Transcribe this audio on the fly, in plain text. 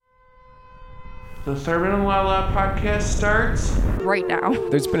The Thurman and Lala podcast starts right now.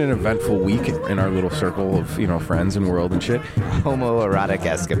 There's been an eventful week in our little circle of, friends and world and shit. Homoerotic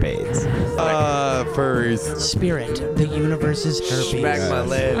escapades. Furries. Spirit, the universe's herpes. Smack my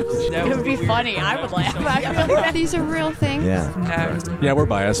lips. It would be funny. I would laugh. These are real things. Yeah. Yeah, we're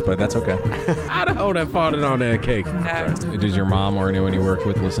biased, but that's okay. I don't know that farted on that cake. Does your mom or anyone you work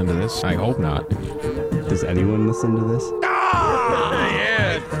with listen to this? I hope not. Does anyone listen to this?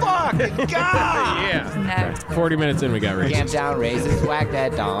 Yeah. Fucking God! Yeah. 40 minutes in, we got racist. Camp down, raises, whack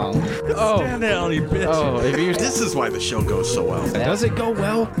that dong. Stand down, you bitch. Oh, if you This is why the show goes so well. does it go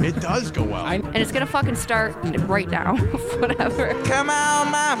well? It does go well. And it's gonna fucking start right now. Whatever. Come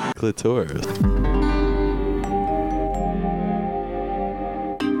on, mom. Clitoris. Give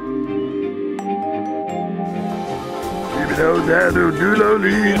it out down to New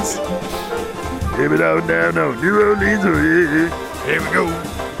Orleans. Give it out down on New Orleans, oh yeah. Here we go.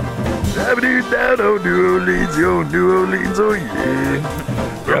 Driving it down on New Orleans, New Orleans, oh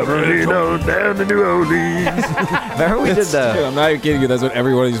yeah. Driving it on down to New Orleans. Remember we did the... I'm not even kidding you. That's what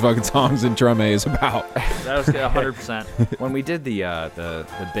every one of these fucking songs in Drum A is about. That was 100%. When we did the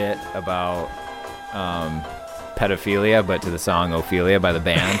bit about pedophilia, but to the song Ophelia by the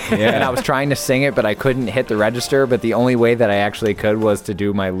band. Yeah. And I was trying to sing it, but I couldn't hit the register, but the only way that I actually could was to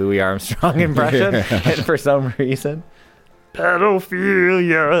do my Louis Armstrong impression. Yeah. And for some reason,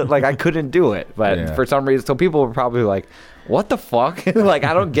 pedophilia, like I couldn't do it. But for some reason, so people were probably like, what the fuck? Like,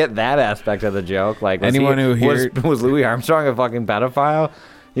 I don't get that aspect of the joke. Like, Anyone who hears... Was Louis Armstrong a fucking pedophile?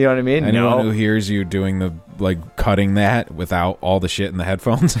 You know what I mean? Anyone who hears you doing the, cutting that without all the shit in the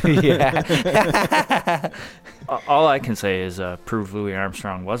headphones. Yeah. All I can say is prove Louis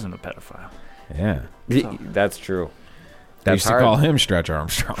Armstrong wasn't a pedophile. Yeah. That's true. They used to call him Stretch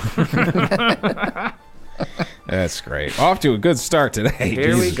Armstrong. That's great. Off to a good start today.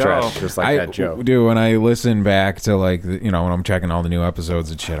 Here we go. Just like that joke. Dude, when I listen back to when I'm checking all the new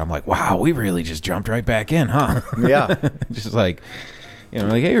episodes and shit, I'm like, wow, we really just jumped right back in, huh? Yeah. Just like,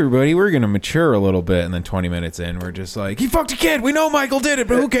 hey, everybody, we're going to mature a little bit. And then 20 minutes in, we're just like, he fucked a kid. We know Michael did it,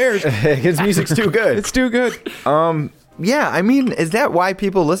 but who cares? His music's too good. It's too good. Yeah, I mean, is that why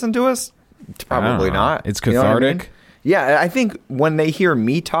people listen to us? Probably not. It's You know what I cathartic. mean? Yeah, I think when they hear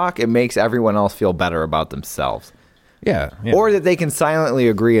me talk, it makes everyone else feel better about themselves. Yeah. Or that they can silently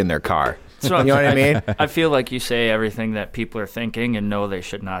agree in their car. So You know what I mean? I feel like you say everything that people are thinking and know they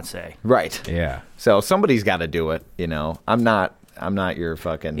should not say. Right. Yeah. So somebody's got to do it, I'm not your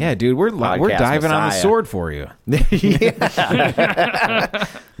fucking... Yeah, dude, we're diving on the sword for you.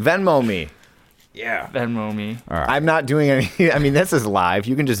 Venmo me. Yeah. Venmo me. All right. I'm not doing any... I mean, this is live.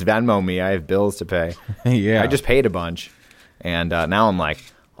 You can just Venmo me. I have bills to pay. Yeah. I just paid a bunch. And now I'm like,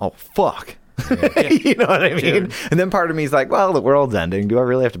 oh, fuck. You know what I mean? Dude. And then part of me is like, well, the world's ending. Do I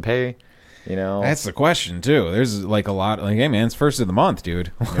really have to pay? That's the question, too. There's a lot, hey, man, it's first of the month,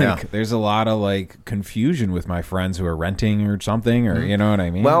 dude. There's a lot of, confusion with my friends who are renting or something, or you know what I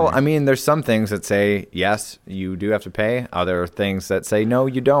mean? Well, I mean, there's some things that say, yes, you do have to pay. Other things that say, no,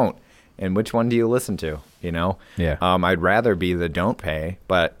 you don't. And which one do you listen to, Yeah. I'd rather be the don't pay,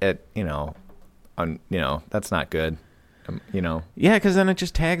 but that's not good. Yeah, because then it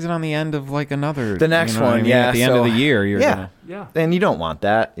just tags it on the end of another. The next one, I mean? yeah. At the end of the year, you're gonna. Yeah. And you don't want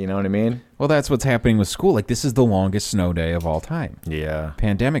that, you know what I mean? Well, that's what's happening with school. This is the longest snow day of all time. Yeah.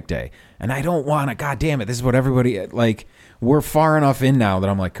 Pandemic day. And I don't want to, God damn it, this is what everybody, we're far enough in now that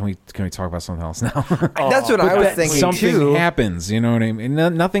I'm like, can we talk about something else now? That's what I was thinking, something too. happens, you know what I mean?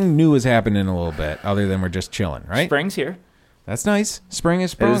 Nothing new has happened in a little bit other than we're just chilling, right? Spring's here. That's nice. Spring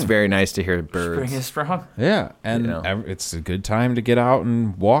is It sprung. is very nice to hear birds. Spring is strong. Yeah, and it's a good time to get out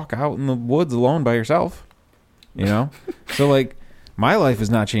and walk out in the woods alone by yourself. So my life has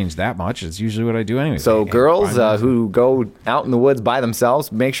not changed that much. It's usually what I do anyway. So girls who go out in the woods by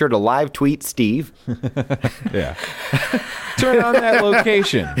themselves, make sure to live tweet Steve. Yeah. Turn on that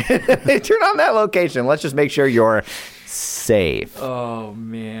location. Turn on that location. Let's just make sure you're safe. Oh,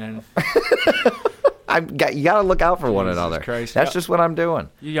 man. You got to look out for one Jesus another. Christ. That's just what I'm doing.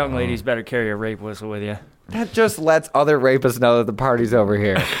 You young ladies better carry a rape whistle with you. That just lets other rapists know that the party's over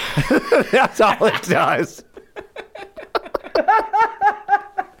here. That's all it does.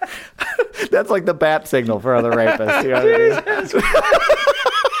 That's like the bat signal for other rapists. You know what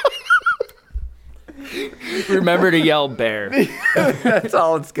I mean? Remember to yell bear. That's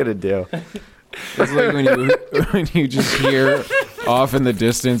all it's going to do. It's like when you just hear off in the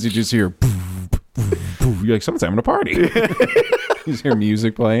distance, you just hear poof, poof, poof. You're like, someone's having a party. You just hear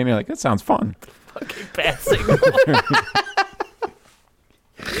music playing. You're like, that sounds fun. Fucking bat signal.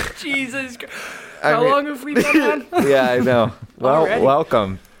 Jesus Christ. How long have we been on? Yeah, I know. Well, Already?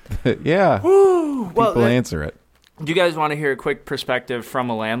 welcome. Yeah. Woo. People answer it. Do you guys want to hear a quick perspective from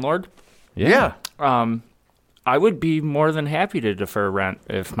a landlord? Yeah. I would be more than happy to defer rent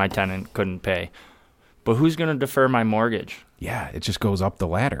if my tenant couldn't pay. But who's going to defer my mortgage? Yeah, it just goes up the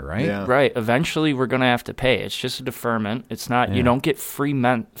ladder, right? Yeah. Right. Eventually, we're going to have to pay. It's just a deferment. It's not. Yeah. You don't get free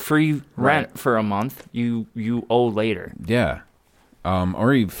rent Right. for a month. You owe later. Yeah.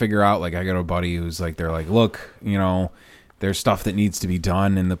 Or you figure out, like, I got a buddy who's like, they're like, look, you know, there's stuff that needs to be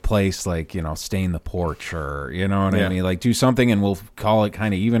done in the place, like, you know, stain the porch or, you know what I mean? Like, do something and we'll call it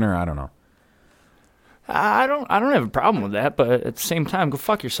kind of even, or I don't know. I don't have a problem with that, but at the same time, go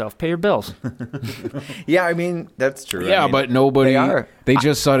fuck yourself. Pay your bills. Yeah, I mean, that's true. Yeah, I mean, but nobody, they they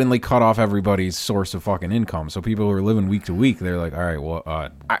just suddenly cut off everybody's source of fucking income. So people who are living week to week, they're like, all right, well, I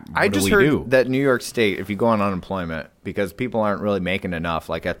what just do we heard do? that New York State, if you go on unemployment, because people aren't really making enough,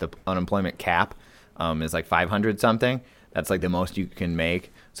 like at the unemployment cap is like 500 something. That's like the most you can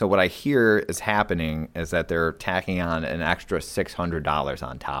make. So what I hear is happening is that they're tacking on an extra $600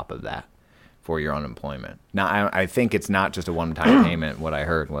 on top of that for your unemployment. Now, I think it's not just a one-time payment. What I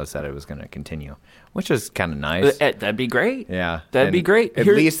heard was that it was going to continue, which is kind of nice. That'd be great. Yeah. That'd be great. At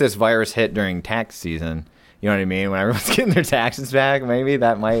least this virus hit during tax season. You know what I mean? When everyone's getting their taxes back, maybe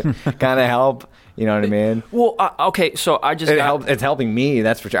that might kind of help. You know what I mean? Well, okay, so I just It's helping me,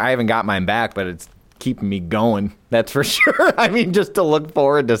 that's for sure. I haven't got mine back, but it's keeping me going. That's for sure. I mean, just to look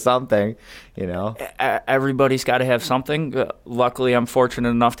forward to something, you know? Everybody's got to have something. Luckily, I'm fortunate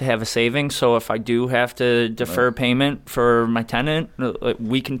enough to have a savings, so if I do have to defer payment for my tenant,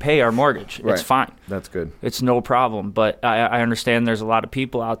 we can pay our mortgage. Right. It's fine. That's good. It's no problem. But I understand there's a lot of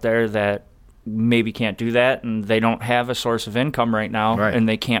people out there that maybe can't do that, and they don't have a source of income right now, Right. and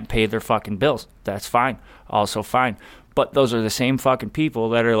they can't pay their fucking bills. That's fine. Also fine. But those are the same fucking people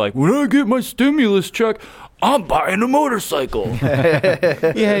that are like, when I get my stimulus check, I'm buying a motorcycle.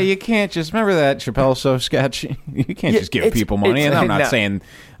 Yeah, you can't just remember that Chappelle Show sketch. You can't just give people money, and I'm not saying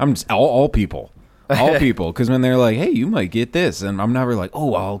I'm just all people, because when they're like, "Hey, you might get this," and I'm never like,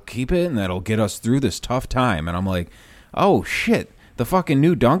 "Oh, I'll keep it, and that'll get us through this tough time," and I'm like, "Oh shit." The fucking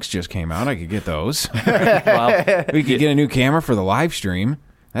new Dunks just came out. I could get those. Well, We could get a new camera for the live stream.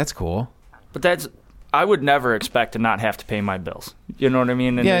 That's cool. but I would never expect to not have to pay my bills. You know what I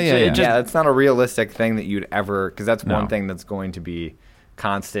mean? And Yeah, it just- Yeah, that's not a realistic thing that you'd ever, because that's No. one thing that's going to be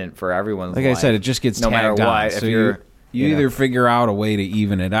constant for everyone's Like life. I said, it just gets no matter tagged on. what. So If you're, you know. either figure out a way to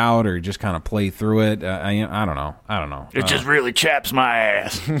even it out, or just kind of play through it. I don't know. It just really chaps my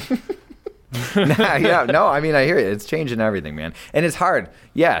ass. Yeah, no, I mean, I hear it. It's changing everything, man. And it's hard.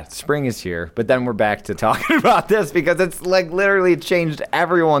 Yeah, spring is here, but then we're back to talking about this because it's like literally changed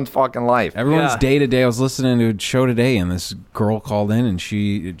everyone's fucking life. Everyone's Yeah. day to day. I was listening to a show today, and this girl called in, and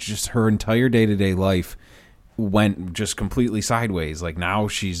her entire day to day life went just completely sideways. Like now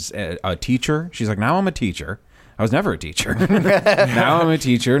she's a teacher. She's like, now I'm a teacher. I was never a teacher. Now I'm a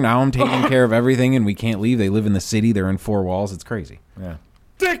teacher. Now I'm taking care of everything, and we can't leave. They live in the city. They're in four walls. It's crazy. Yeah.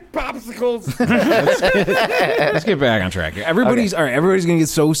 Dick popsicles. Let's get back on track here. Everybody's all right. Everybody's gonna get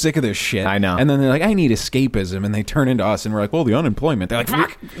so sick of this shit. I know. And then they're like, I need escapism, and they turn into us, and we're like, well, the unemployment. They're like,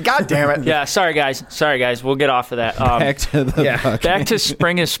 fuck. God damn it. Yeah, sorry guys. We'll get off of that. Back to the Back to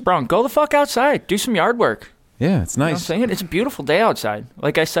spring is sprung. Go the fuck outside. Do some yard work. Yeah, it's You know what I'm nice. saying? It's a beautiful day outside.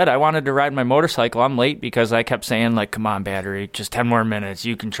 Like I said, I wanted to ride my motorcycle. I'm late because I kept saying, like, come on, battery, just 10 more minutes.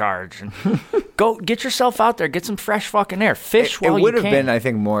 You can charge. And go get yourself out there. Get some fresh fucking air. Fish It while you would have can. been, I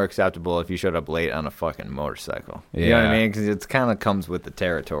think, more acceptable if you showed up late on a fucking motorcycle. You know what I Yeah. mean? Because it kind of comes with the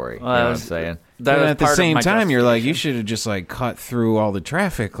territory. Well, you know that what I'm was- saying? That But was at the part of same my time, you're like, you justification. should have just like cut through all the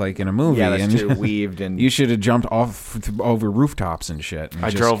traffic like in a movie. Yeah, that's and true. Weaved and you should have jumped off over rooftops and shit. And I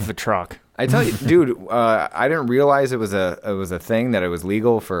just- drove the truck. I tell you, dude, I didn't realize it was a thing that it was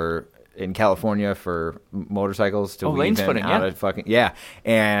legal for in California for motorcycles to lane weave in splitting, out yeah. of fucking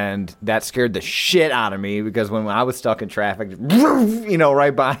and that scared the shit out of me because when I was stuck in traffic, you know,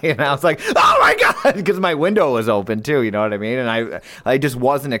 right by, and I was like, oh my god, because my window was open too, you know what I mean, and I just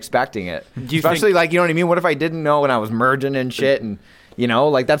wasn't expecting it, Do you especially think- like, you know what I mean. What if I didn't know when I was merging and shit and. You know,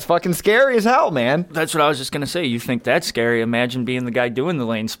 like that's fucking scary as hell, man. That's what I was just going to say. You think that's scary. Imagine being the guy doing the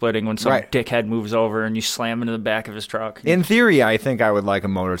lane splitting when some Right. dickhead moves over and you slam into the back of his truck. In theory, I think I would like a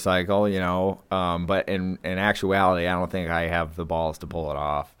motorcycle, you know, but in actuality, I don't think I have the balls to pull it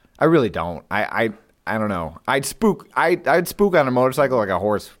off. I really don't. I don't know. I'd spook on a motorcycle like a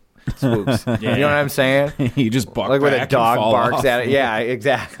horse spooks. You know what I'm saying? you just buck Like when back a and dog fall barks off. at it. Yeah,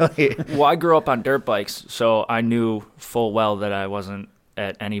 exactly. Well, I grew up on dirt bikes, so I knew full well that I wasn't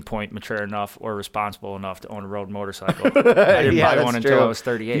at any point mature enough or responsible enough to own a road motorcycle. I didn't Yeah, buy that's one until true. I was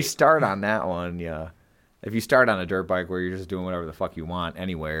 38. You start on that one, yeah. If you start on a dirt bike where you're just doing whatever the fuck you want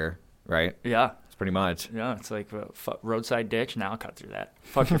anywhere, right? Yeah. It's pretty much. Yeah, it's like a roadside ditch. Now cut through that.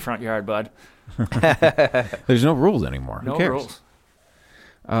 Fuck your front yard, bud. There's no rules anymore. No Who cares?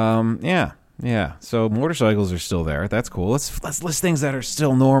 rules. Yeah. So motorcycles are still there. That's cool. Let's list things that are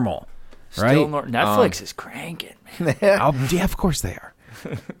still normal, right? Still Netflix is cranking, man. Yeah, of course they are.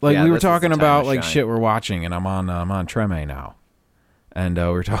 Like Yeah, we were this is talking the time about to like shine. shit we're watching, and I'm on Treme now, and we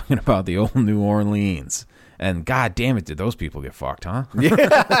were talking about the old New Orleans. And god damn it, did those people get fucked, huh?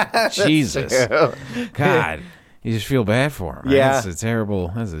 Yeah, Jesus, God, you just feel bad for them. Yeah. It's a terrible.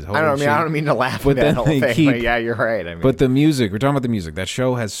 That's a I don't mean to laugh But at then that whole they thing. keep- But yeah, you're right. I mean, But the music, we're talking about the music. That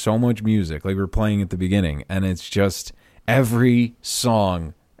show has so much music. Like we were playing at the beginning, and it's just every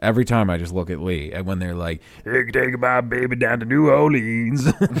song. Every time I just look at Lee, and when they're like, Take my baby down to New Orleans.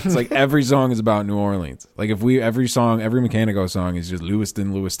 it's like every song is about New Orleans. Like every Mechanico song is just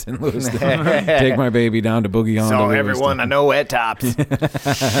Lewiston. Take my baby down to Boogie on to so Lewiston. everyone, I know wet tops.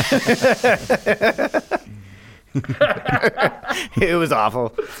 It was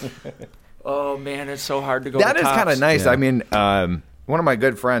awful. Oh man, it's so hard to go. That to is kind of Tops. nice. Yeah. I mean, one of my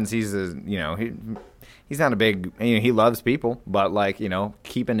good friends, he's not a big, he loves people, but like,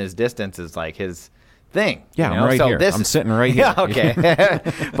 keeping his distance is like his thing. Yeah, you I'm know? right So here. this I'm is- sitting right here. Yeah, okay.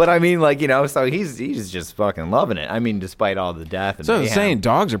 But I mean, like, so he's just fucking loving it. I mean, despite all the death. And So I was mayhem. saying,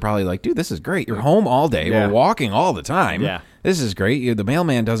 dogs are probably like, dude, this is great. You're home all day. Yeah. We're walking all the time. Yeah. This is great. The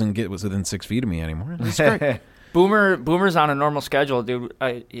mailman doesn't get within 6 feet of me anymore. This is great. Boomer's on a normal schedule, dude.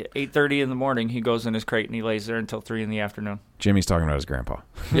 8:30 in the morning, he goes in his crate and he lays there until 3 in the afternoon. Jimmy's talking about his grandpa.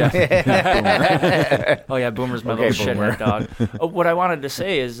 Yeah. Oh yeah, Boomer's my Okay, little Boomer. shithead dog. What I wanted to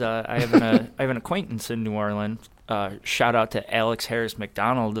say is I have an acquaintance in New Orleans. Shout out to Alex Harris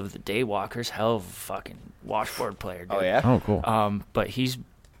McDonald of the Daywalkers. Hell of a fucking washboard player, dude. Oh, yeah? Oh, cool. But he's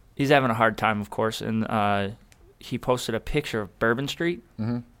having a hard time, of course, and he posted a picture of Bourbon Street,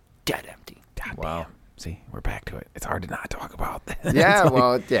 dead empty. God Wow. damn. See, we're back to it. It's hard to not talk about that. Yeah, It's like-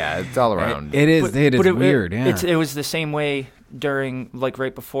 well, yeah, it's all around. It is. It is But weird. Yeah. It was the same way during, like,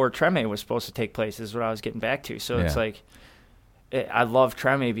 right before Treme was supposed to take place, is what I was getting back to. So it's Yeah. like, I love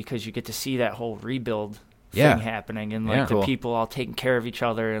Treme because you get to see that whole rebuild Yeah. thing happening, and like Yeah. the Cool. people all taking care of each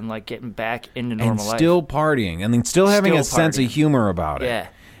other and like getting back into normal and still partying, and then still having Still a sense of partying. humor about it. Yeah.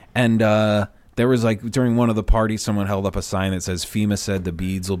 And there was like during one of the parties, someone held up a sign that says FEMA said the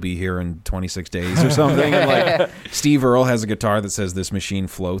beads will be here in 26 days or something. And like Steve Earle has a guitar that says this machine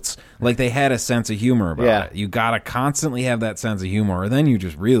floats. Like they had a sense of humor about Yeah. it. You gotta constantly have that sense of humor, or then you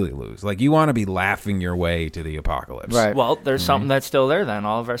just really lose. Like you want to be laughing your way to the apocalypse. Right. Well, there's something that's still there then.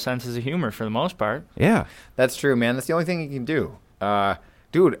 All of our senses of humor for the most part. Yeah. That's true, man. That's the only thing you can do.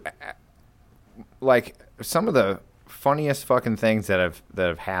 Dude, like some of the funniest fucking things that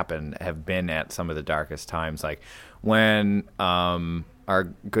have happened have been at some of the darkest times. Like when our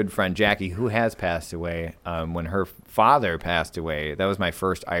good friend Jackie, who has passed away, when her father passed away, that was my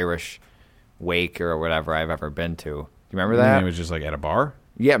first Irish wake or whatever I've ever been to. You remember that? It was just like at a bar.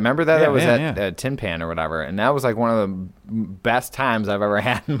 Yeah, remember that? Yeah, That was yeah, at yeah. Tin Pan or whatever. And that was like one of the best times I've ever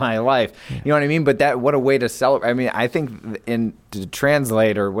had in my life. You know what I mean? But what a way to celebrate. I mean, I think to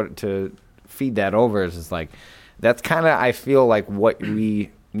translate or to feed that over is just like, that's kind of, I feel like what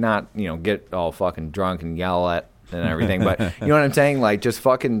we not, get all fucking drunk and yell at and everything. But you know what I'm saying? Like just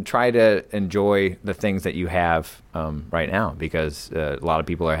fucking try to enjoy the things that you have right now, because a lot of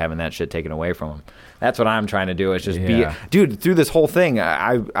people are having that shit taken away from them. That's what I'm trying to do, is just Yeah. dude, through this whole thing,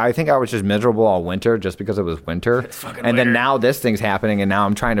 I think I was just miserable all winter just because it was winter. And then now this thing's happening, and now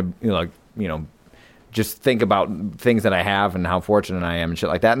I'm trying to, just think about things that I have and how fortunate I am and shit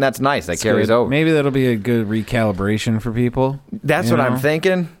like that. And that's nice. That carries Good. over. Maybe that'll be a good recalibration for people. That's you what know? I'm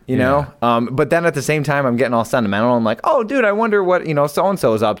thinking, you Yeah. know? But then at the same time, I'm getting all sentimental. I'm like, oh, dude, I wonder what,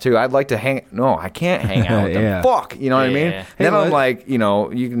 so-and-so is up to. I'd like to hang. No, I can't hang out with Yeah. them. Fuck. You know what I mean? Yeah. Then I'm what? like,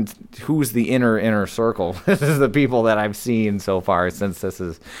 who's the inner circle? This is the people that I've seen so far since this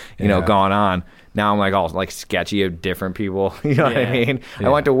is, Yeah. gone on. Now I'm like all like sketchy of different people. You know what I Yeah. mean? Yeah. I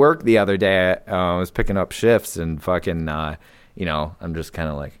went to work the other day. I was picking up shifts and fucking, I'm just kind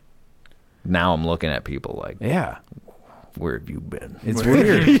of like, now I'm looking at people like, Yeah. where have you been? It's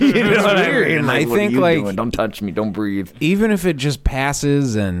weird. You know what I weird. mean? And Like, I what are think, you like, doing? Don't touch me. Don't breathe. even if it just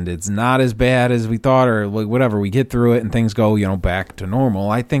passes and it's not as bad as we thought, or like whatever, we get through it and things go, back to normal,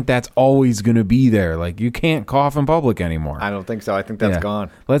 I think that's always going to be there. Like you can't cough in public anymore. I don't think so. I think that's Yeah.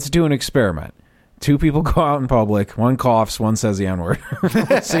 gone. Let's do an experiment. 2 people go out in public, one coughs, one says the N-word.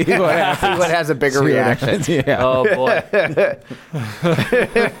 See what happens. See what has a bigger See what reaction. happens. Yeah. Oh boy.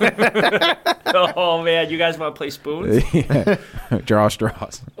 Oh man, you guys want to play spoons? Yeah. Draw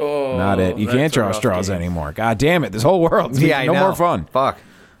straws. Oh, Not it. You that's can't a draw rough straws game. anymore. God damn it. This whole world's Yeah, I no know. more fun. Fuck.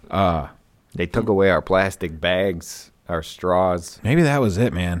 They took away our plastic bags, our straws. Maybe that was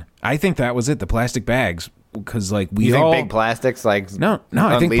it, man. I think that was it. The plastic bags, because like we You all think big plastics like no.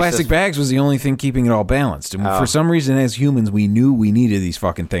 I think unleash plastic this- bags was the only thing keeping it all balanced. And for some reason, as humans, we knew we needed these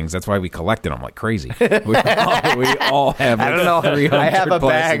fucking things. That's why we collected them like crazy. we all have. Like I don't know. 300 I have a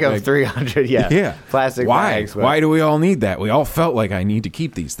plastic bag of bags. 300. Yeah, plastic Why? bags. but- Why do we all need that? We all felt like I need to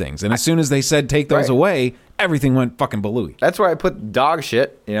keep these things, and as soon as they said take those Right. away, everything went fucking balooey. That's where I put dog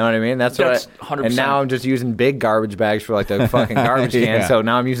shit. You know what I mean? That's 100%. And now I'm just using big garbage bags for like the fucking garbage can. Yeah. So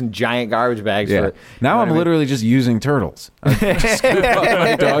now I'm using giant garbage bags. Yeah. For, you Now know I'm what I mean? literally just using turtles. I scoop up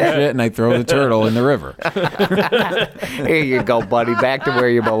my dog shit and I throw the turtle in the river. Here you go, buddy. Back to where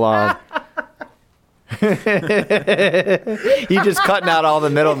you belong. You just cutting out all the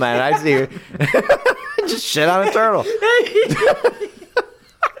middlemen. I see you. Just shit on a turtle.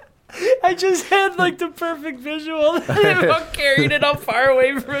 I just had like the perfect visual of him carrying it up far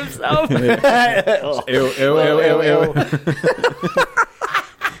away from himself.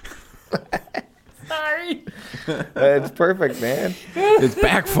 Sorry. It's perfect, man. It's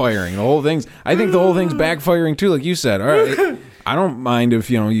backfiring. The whole thing's. I think the whole thing's backfiring too. Like you said. All right. I don't mind if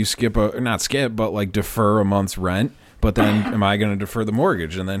you skip not skip, but like defer a month's rent. But then, am I going to defer the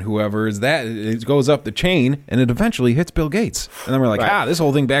mortgage? And then whoever is that, it goes up the chain, and it eventually hits Bill Gates. And then we're like, Right. this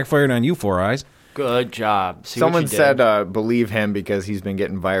whole thing backfired on you, Four Eyes. Good job. See what Someone you did. said, believe him because he's been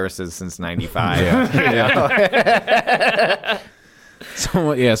getting viruses since 95.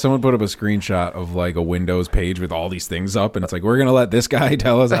 Someone put up a screenshot of like a Windows page with all these things up, and it's like, we're going to let this guy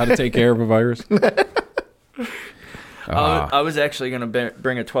tell us how to take care of a virus? I was actually going to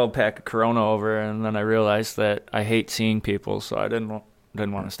bring a 12-pack of Corona over, and then I realized that I hate seeing people, so I didn't want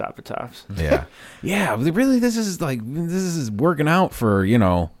to stop at Tops. Yeah. Yeah, but really, this is working out for,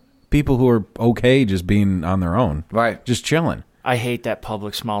 people who are okay just being on their own. Right. Just chilling. I hate that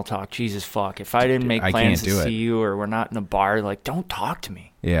public small talk. Jesus fuck. If I didn't make I plans can't to do see it. you or we're not in a bar, like, don't talk to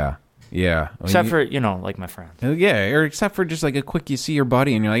me. Yeah. Yeah. Except for, like my friends. Yeah, or except for just like a quick, you see your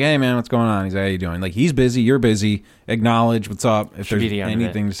buddy and you're like, hey man, what's going on? He's like, how you doing? Like, he's busy, you're busy. Acknowledge what's up. If Should be there's the end of it.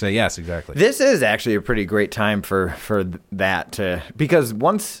 anything to say, yes, exactly. This is actually a pretty great time for that because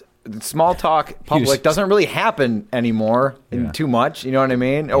once small talk public just- doesn't really happen anymore in too much, you know what I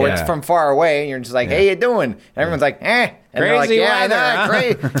mean? Or it's Yeah. from far away and you're just like, hey, you doing? And everyone's like, eh. And they're like, Crazy yeah, weather, huh?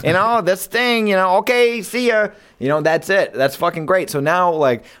 great. This thing, okay, see ya. That's it. That's fucking great. So now,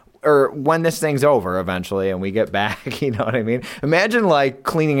 like, or when this thing's over eventually and we get back, you know what I mean? Imagine like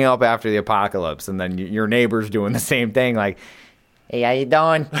cleaning up after the apocalypse and then your neighbor's doing the same thing, like, hey, how you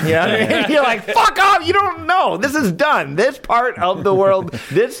doing? You know what I mean? You're like, fuck off, you don't know. This is done. This part of the world,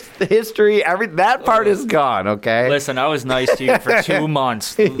 this history, that part is gone, okay? Listen, I was nice to you for 2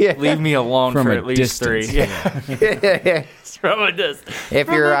 months. Leave me alone From for a at least distance. 3. Yeah. From a distance. If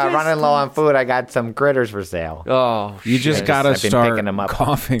you're running low on food, I got some critters for sale. Oh, You just shit. gotta I've been start picking 'em up.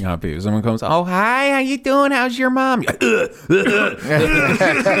 coughing up you. Someone comes, oh, hi, how you doing? How's your mom?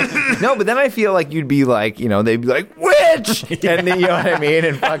 No, but then I feel like you'd be like, they'd be like, witch! And then, you know what I mean?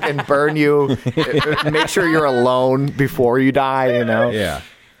 And fucking burn you. Make sure you're alone before you die, Yeah.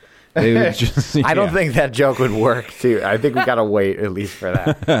 They would just, I don't yeah. think that joke would work, too. I think we got to wait at least for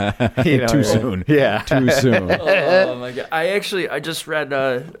that. Too soon. Yeah. Too soon. Oh my god! I just read.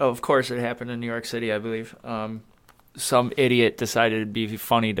 Of course, it happened in New York City, I believe. Some idiot decided it'd be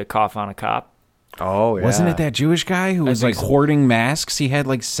funny to cough on a cop. Oh, yeah. Wasn't it that Jewish guy who was like hoarding masks? He had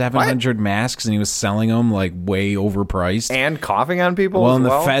like 700 masks and he was selling them like way overpriced. And coughing on people Well, as and the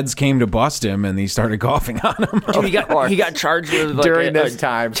well? feds came to bust him and he started coughing on them. Dude, he got charged with like During a this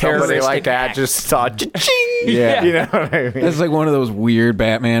time, somebody terroristic like that act. just saw cha-ching. Yeah. You know what I mean? It's like one of those weird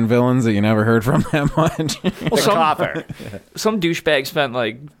Batman villains that you never heard from that much. The cougher. Some douchebag spent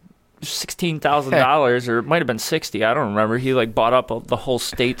like $16,000 or it might have been 60. I don't remember. He like bought up the whole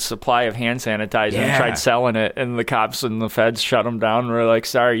state's supply of hand sanitizer and Yeah. tried selling it, and the cops and the feds shut him down. And were like,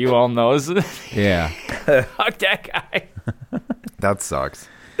 "Sorry, you all knows." Yeah. Fuck that guy. That sucks.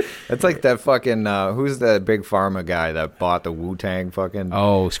 It's like that fucking, who's the big pharma guy that bought the Wu-Tang fucking...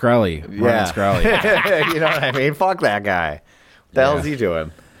 Oh, Screlly. Ryan Screlly. You know what I mean? Fuck that guy. What the hell is he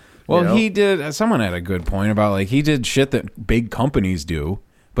doing? Well, You know? he did. Someone had a good point about like he did shit that big companies do.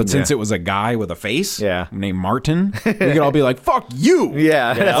 But since Yeah. it was a guy with a face Yeah. named Martin, we could all be like, fuck you.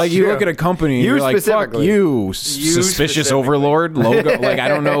 Yeah, that's Like you true. look at a company and You you're like, fuck specifically. you, suspicious specifically. overlord logo. Like, I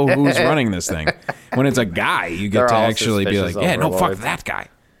don't know who's running this thing. When it's a guy, you get They're to all actually be like, suspicious yeah, no, fuck overlords. that guy.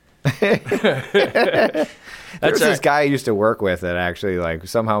 There was That's this guy I used to work with that actually, like,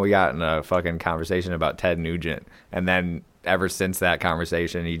 somehow we got in a fucking conversation about Ted Nugent. And then ever since that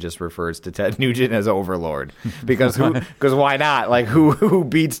conversation, he just refers to Ted Nugent as Overlord. Because why not? Like, who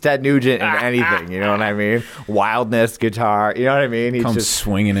beats Ted Nugent in anything? You know what I mean? Wildness, guitar. You know what I mean? He's Comes just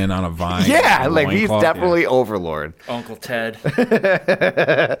swinging in on a vine. yeah, with a like he's loincloth. definitely Overlord. Uncle Ted.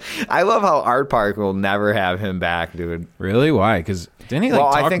 I love how Art Park will never have him back, dude. Really? Why? Because didn't he like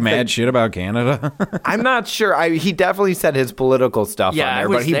Well, I talk think mad that- shit about Canada? I'm not sure. He definitely said his political stuff Yeah, on I there,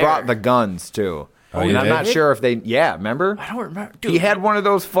 was but he there. brought the guns too. Oh, and he I'm did? not sure if they. Yeah, remember? I don't remember. Dude, He had one of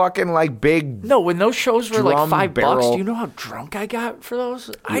those fucking like big. No, when those shows were like drum $5, barrel. do you know how drunk I got for those?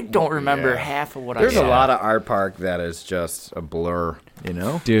 I don't remember half of what There's I a saw. lot of Art Park that is just a blur. You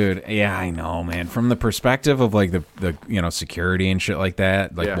know? Dude, yeah, I know, man. From the perspective of like the security and shit like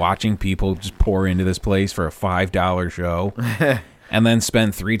that, like Yeah. watching people just pour into this place for a $5 show and then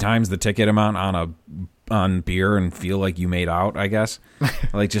spend 3 times the ticket amount on beer and feel like you made out, I guess.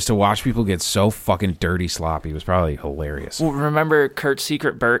 Like just to watch people get so fucking dirty sloppy was probably hilarious. Well, remember Kurt's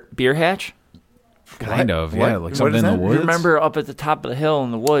secret beer hatch? Kind of, What? yeah, like What something is in the that? woods. Remember up at the top of the hill in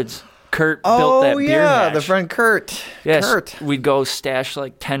the woods? Kurt built that beer hatch. the friend Kurt. Yes, Kurt. we'd go stash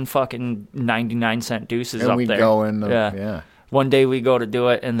like 10 fucking 99-cent deuces And up we'd there. go in the yeah. One day we go to do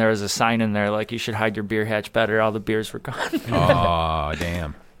it, and there was a sign in there like, you should hide your beer hatch better. All the beers were gone. Oh,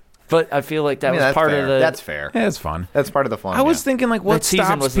 damn. But I feel like that I mean, was that's part fair. of the... That's fair. Yeah, it's fun. That's part of the fun. I was yeah. thinking like what That season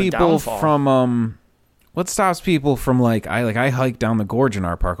stops was the people downfall. from what stops people from like I hike down the gorge in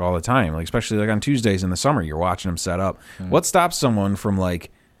our park all the time, like especially like on Tuesdays in the summer you're watching them set up. What stops someone from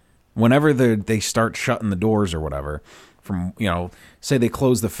like whenever they start shutting the doors or whatever from, you know, say they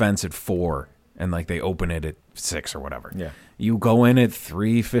close the fence at 4 and like they open it at 6 or whatever. Yeah. You go in at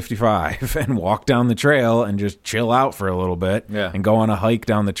 3:55 and walk down the trail and just chill out for a little bit and go on a hike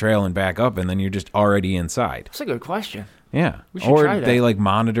down the trail and back up, and then you're just already inside. That's a good question. Yeah. We should Or try that. they like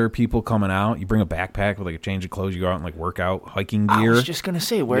monitor people coming out. You bring a backpack with like a change of clothes. You go out and like work out hiking I gear. was just going to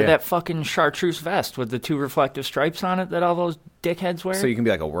say, wear Yeah. that fucking chartreuse vest with the 2 reflective stripes on it that all those dickheads wear. So you can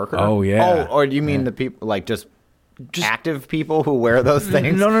be like a worker. Oh, yeah. Oh, or do you mean the people like just active people who wear those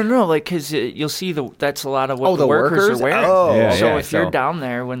things? No, like, because you'll see that's a lot of what the workers workers? are wearing. Oh, Yeah, so yeah, if you're down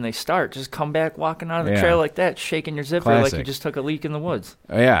there when they start, just come back walking out of the Yeah. trail like that, shaking your zipper like you Classic. just took a leak in the woods.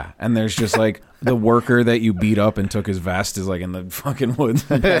 Oh, yeah. And there's just like the worker that you beat up and took his vest is like in the fucking woods.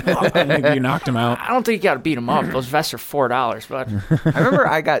 Like, you knocked him out. I don't think you got to beat them up. Those vests are $4, but I remember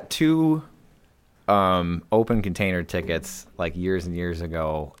I got 2 open container tickets like years and years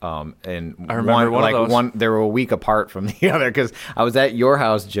ago, and I remember one of those. they were a week apart from the other because I was at your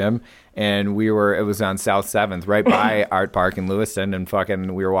house, Jim, and it was on South 7th, right by Art Park in Lewiston, and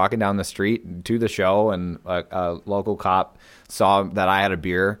fucking we were walking down the street to the show, and a local cop saw that I had a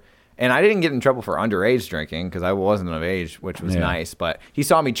beer. And I didn't get in trouble for underage drinking because I wasn't of age, which was Yeah. nice. But he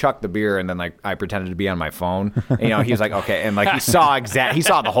saw me chuck the beer, and then like I pretended to be on my phone. And, you know, he was like, "Okay," and like he saw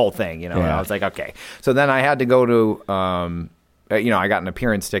the whole thing. You know, and Yeah. I was like, "Okay." So then I had to go to, I got an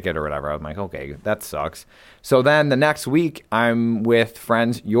appearance ticket or whatever. I'm like, "Okay, that sucks." So then the next week, I'm with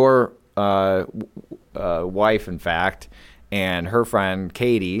friends, your wife, in fact, and her friend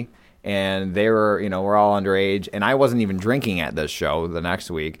Katie. And they were, we're all underage, and I wasn't even drinking at this show the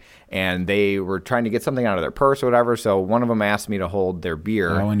next week, and they were trying to get something out of their purse or whatever, so one of them asked me to hold their beer.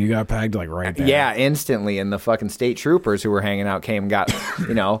 Oh, and you got pegged like right there. Yeah, instantly, and the fucking state troopers who were hanging out came and got,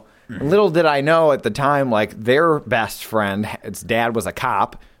 little did I know at the time, like, their best friend, its dad was a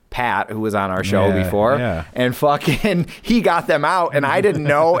cop, Pat, who was on our show Yeah, before, yeah. and fucking he got them out, and I didn't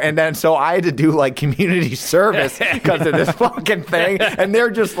know, and then so I had to do like community service because of this fucking thing, and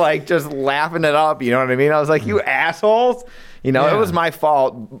they're just laughing it up, you know what I mean? I was like, you assholes. It Yeah. was my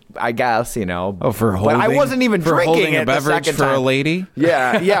fault, I guess, Oh, for but holding, I wasn't even for drinking holding it a the beverage second for a time. lady.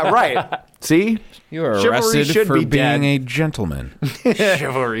 Yeah, right. See? You are Chivalry arrested should for be being dead. a gentleman.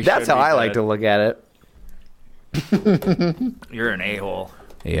 chivalry. That's how I like to look at it. You're an a-hole.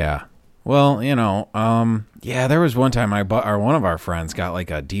 Yeah. Well, there was one time one of our friends got like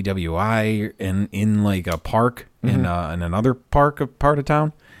a DWI in like a park in another part of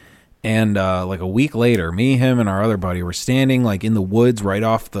town. And like a week later, me, him, and our other buddy were standing like in the woods right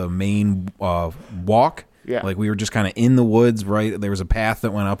off the main walk. Yeah. Like we were just kind of in the woods, right? There was a path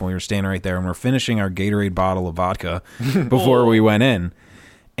that went up and we were standing right there, and we're finishing our Gatorade bottle of vodka before we went in.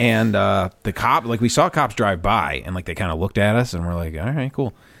 And the cop, like we saw cops drive by, and like they kind of looked at us and we're like, all right,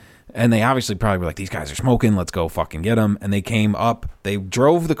 cool. And they obviously probably were like, these guys are smoking, let's go fucking get them. And they came up, they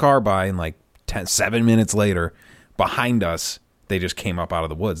drove the car by, and like 7 minutes later, behind us, they just came up out of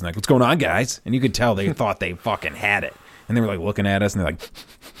the woods and like, what's going on, guys? And you could tell they thought they fucking had it. And they were like looking at us and they're like,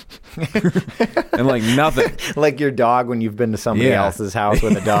 and like nothing. Like your dog when you've been to somebody Yeah. else's house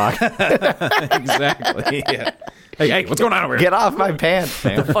with a dog. Exactly. Yeah. hey, what's going on over here? Get off my pants,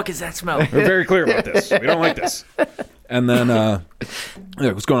 man. The fuck is that smell? We're very clear about this. We don't like this. And then, they're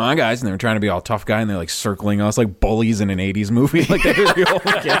like, what's going on, guys? And they were trying to be all tough guy, and they're like circling us like bullies in an 80s movie. Like they were real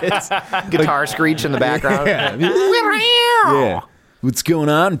kids. Guitar screech in the background. Yeah. What's going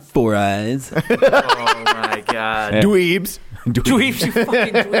on, Four Eyes? Oh my god. Dweebs. Dweebs, you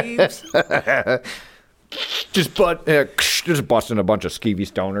fucking dweebs. Just busting a bunch of skeevy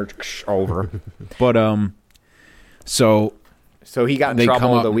stoners over. But, so he got in They come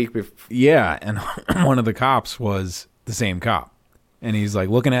trouble up- the week before. yeah, and one of the cops was the same cop. And he's like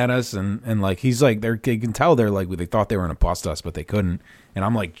looking at us and like he's like they can tell they're like they thought they were gonna bust us, but they couldn't. And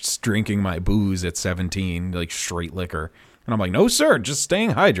I'm like just drinking my booze at 17, like straight liquor. And I'm like, no sir, just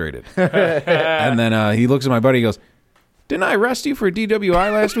staying hydrated. And then he looks at my buddy, he goes, didn't I arrest you for a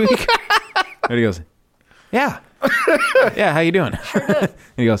DWI last week? And he goes, yeah. Yeah, how you doing? And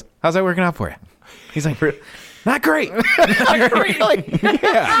he goes, how's that working out for you? He's like, not great. Yeah.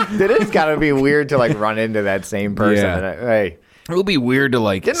 It is gotta be weird to like run into that same person. Yeah. Hey, It'll be weird to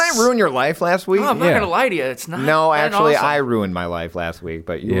like. didn't I ruin your life last week? No, I'm not Yeah. gonna lie to you. It's not. No, that actually, awesome. I ruined my life last week,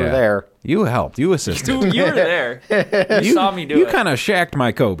 but you were Yeah. there. You helped. You assisted. You were there. You saw me do You it. kind of shacked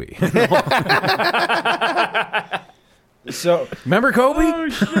my Kobe. So remember Kobe? Oh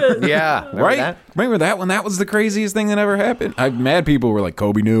shit. Yeah, remember Right? that? Remember that when that was the craziest thing that ever happened? Mad people were like,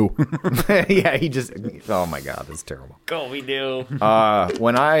 Kobe knew. Yeah, he just. Oh my god, that's terrible. Go, we do.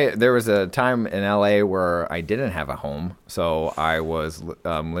 There was a time in LA where I didn't have a home, so I was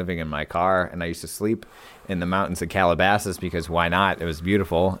living in my car, and I used to sleep in the mountains of Calabasas because why not? It was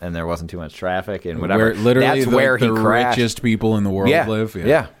beautiful, and there wasn't too much traffic and whatever. Where literally That's the, where he the crashed. richest people in the world Yeah, live.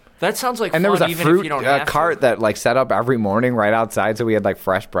 yeah. That sounds like And fun, there was a even if fruit you don't have cart to. that like set up every morning right outside, so we had like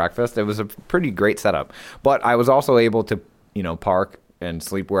fresh breakfast. It was a pretty great setup. But I was also able to, park and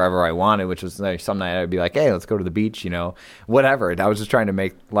sleep wherever I wanted, which was like some night I'd be like, hey, let's go to the beach, whatever. And I was just trying to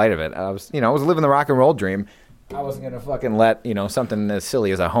make light of it. I was living the rock and roll dream. I wasn't gonna fucking let something as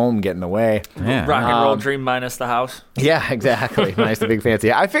silly as a home get in the way. Yeah. Rock and roll dream minus the house. Yeah, exactly. Nice, the big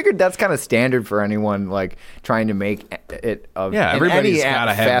fancy. I figured that's kind of standard for anyone like trying to make it. Yeah, in everybody's any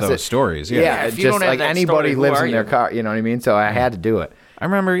gotta have facet. those stories. Yeah. Yeah, If you just don't have like that anybody story, who lives are in their you? car. You know what I mean? So I had to do it. I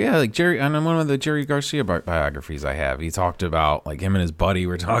remember, like Jerry, on one of the Jerry Garcia biographies I have, he talked about like him and his buddy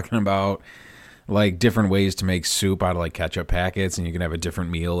were talking about like different ways to make soup out of like ketchup packets, and you can have a different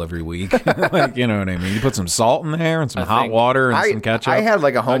meal every week. Like, you know what I mean? You put some salt in there and some hot think water and some ketchup. I had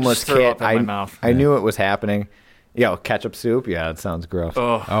like a homeless just threw kit. up in my mouth. I knew it was happening. Ketchup soup. Yeah, that sounds gross.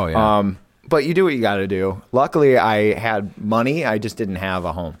 oh yeah. But you do what you got to do. Luckily, I had money. I just didn't have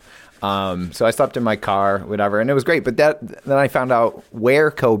a home. So I slept in my car, whatever, and it was great. But then I found out where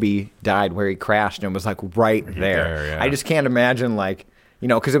Kobe died, where he crashed, and it was like right there. yeah. I just can't imagine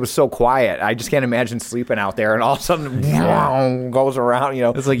because it was so quiet. I just can't imagine sleeping out there, and all of a sudden goes around.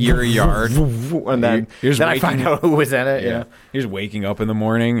 It's like your yard. And then You're just I find waking- out who was in it. Yeah. You're just waking up in the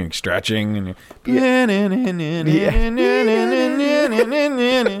morning and stretching and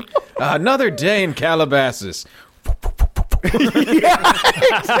another day in Calabasas.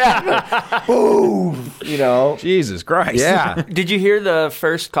 Jesus Christ. Yeah. Did you hear the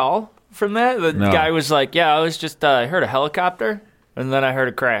first call from that? The No. guy was like, "Yeah, I was just I heard a helicopter, and then I heard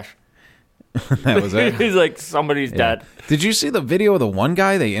a crash." That was it. He's like, "Somebody's dead." Did you see the video of the one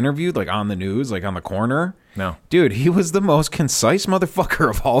guy they interviewed like on the news, like on the corner? No. Dude, he was the most concise motherfucker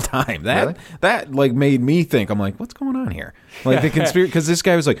of all time. That like made me think. I'm like, what's going on here? Like the conspiracy, because this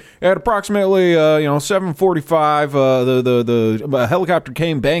guy was like, at approximately 7:45, the helicopter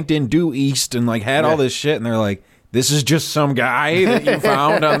came, banked in due east, and like had all this shit, and they're like, this is just some guy that you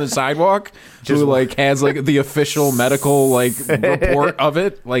found on the sidewalk who like has like the official medical like report of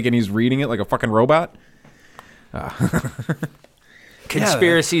it, like, and he's reading it like a fucking robot.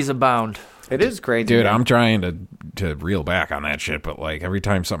 Conspiracies abound. It is crazy. Dude, man. I'm trying to reel back on that shit, but like every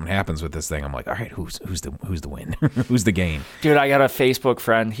time something happens with this thing, I'm like, all right, who's the win? Who's the gain? Dude, I got a Facebook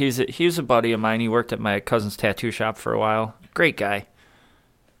friend. He was a buddy of mine. He worked at my cousin's tattoo shop for a while. Great guy.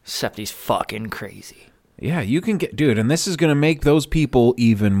 Except he's fucking crazy. Yeah, you can get, dude, and this is going to make those people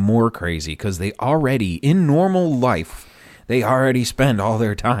even more crazy because they already, in normal life, they already spend all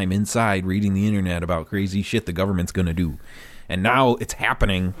their time inside reading the internet about crazy shit the government's going to do. And now it's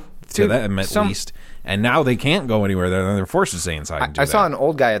happening to them at least. And now they can't go anywhere. They're forced to stay inside and do I saw that. an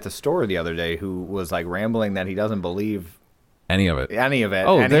old guy at the store the other day who was like rambling that he doesn't believe Any of it.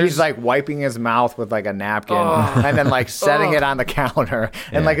 Oh, and he's like wiping his mouth with like a napkin and then like setting it on the counter.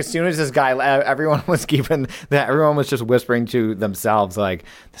 And like as soon as this guy, everyone was just whispering to themselves like,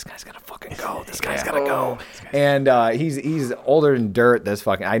 this guy's gonna fucking go. This guy's gonna go. And he's older than dirt.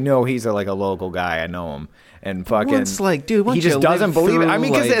 I know he's like a local guy. I know him. and fucking. Well, it's like, dude, once he just you doesn't live believe it. I through,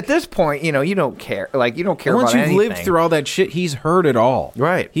 mean, because like- at this point, you don't care. Like, you don't care Once about you've anything. lived through all that shit, he's heard it all.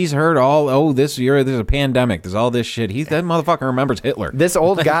 Right. He's heard all. Oh, this year there's a pandemic. There's all this shit. That motherfucker remembers Hitler. This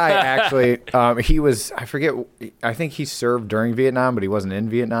old guy actually, he was, I forget, I think he served during Vietnam, but he wasn't in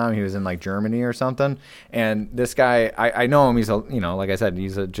Vietnam. He was in like Germany or something. And this guy, I know him. He's like I said,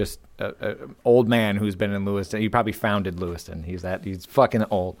 he's just a old man who's been in Lewiston. He probably founded Lewiston. He's fucking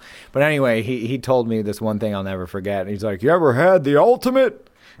old. But anyway, he told me this one thing I'll never forget. He's like, "You ever had the ultimate?"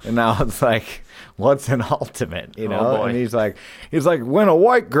 And now it's like, what's an ultimate? You know? Oh, boy. And he's like, when a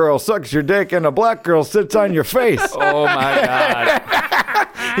white girl sucks your dick and a black girl sits on your face. Oh my god.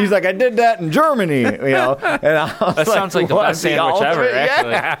 He's like, I did that in Germany, And I was That sounds like the what, best sandwich ever, ultimate?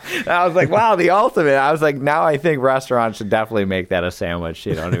 actually. Yeah. And I was like, wow, the ultimate. I was like, now I think restaurants should definitely make that a sandwich.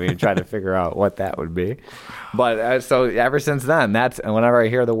 You know what I mean? Try to figure out what that would be. But so ever since then, that's whenever I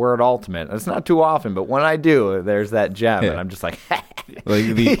hear the word ultimate, it's not too often, but when I do, there's that gem, and I'm just like, Like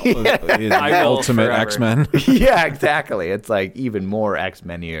the I will ultimate forever. X-Men. yeah, exactly. It's like even more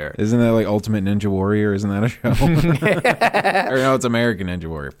X-Men-ier. Isn't that like Ultimate Ninja Warrior? Isn't that a show? Or no, it's American Ninja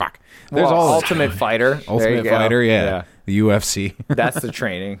Warrior. Fuck. There's Well, all this- Ultimate Fighter. There you Ultimate go. Fighter. Yeah. The UFC. That's the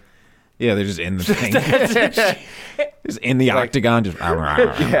training. Yeah, they're just in the thing. Just in the octagon. Just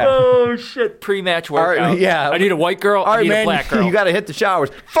Yeah. Oh shit! Pre-match right, workout. yeah. I need a white girl. All I right, need man, a black girl. you got to hit the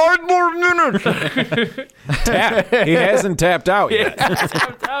showers. 5 more minutes. tap. He hasn't tapped out yet.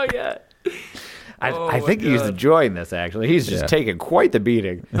 Oh yeah. I think he's enjoying this, actually. He's just Yeah. taking quite the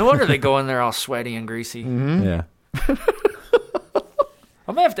beating. No wonder they go in there all sweaty and greasy. Yeah.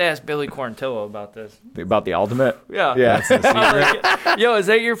 I'm gonna have to ask Billy Quarantillo about this. About the ultimate? Yeah. Yeah. Yo, is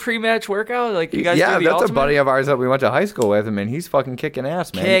that your pre-match workout? Like you guys Yeah, do the that's ultimate? a buddy of ours that we went to high school with, and man, he's fucking kicking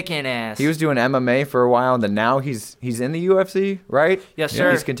ass, man. Kicking ass. He was doing MMA for a while, and then now he's in the UFC, right? Yes, Yeah,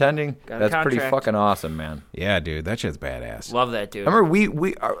 sir. he's contending. Got a That's pretty contract. fucking awesome, man. Yeah, dude. That shit's badass. Love that dude. I remember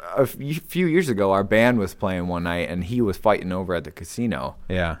we a few years ago, our band was playing one night, and he was fighting over at the casino.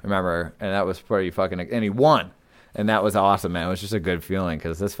 Yeah. Remember, and that was pretty fucking, and he won. And that was awesome, man. It was just a good feeling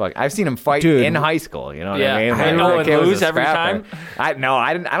because I've seen him fight Dude. in high school. You know what Yeah. I mean? I know, that and kid was a lose every scrapper. time?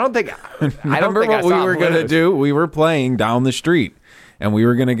 I don't think. I don't Remember think I what we saw were him going to lose. do? We were playing down the street, and we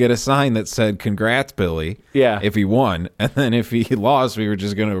were going to get a sign that said, "Congrats, Billy." Yeah. If he won. And then if he lost, we were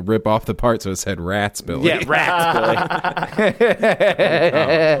just going to rip off the part so it said, "Rats, Billy." Yeah, rats,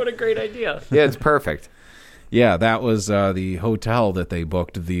 Billy. What a great idea. Yeah, it's perfect. Yeah, that was the hotel that they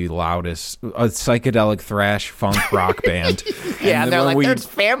booked the loudest psychedelic thrash funk rock band. Yeah, and they're when like, there's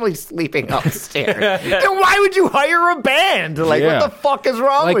families sleeping upstairs. Then why would you hire a band? Like, Yeah. what the fuck is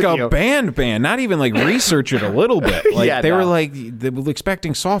wrong like with a you? band, not even like research it a little bit. Like Yeah, they were no. like they were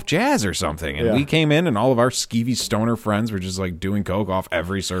expecting soft jazz or something, and Yeah. we came in and all of our skeevy stoner friends were just like doing coke off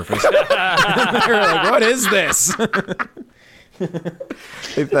every surface. They were like, "What is this?"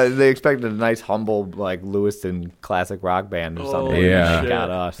 They expected a nice, humble, like Lewiston classic rock band or something. Holy Yeah. And they got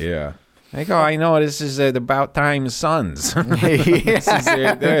us. Yeah. I go, I know this is About Time Sons. This is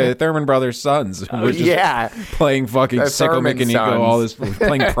they're Thurman Brothers' sons. We're just Yeah. playing fucking They're Sicko Thurman Mick and sons. all this,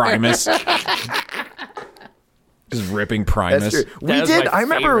 playing Primus. Just ripping Primus. That's true. We That was did. my I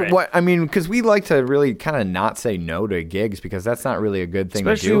remember favorite. because we like to really kind of not say no to gigs because that's not really a good thing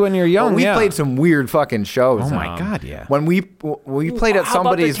Especially to do. when you're young, But we yeah. played some weird fucking shows. Oh my God, yeah. When we played at how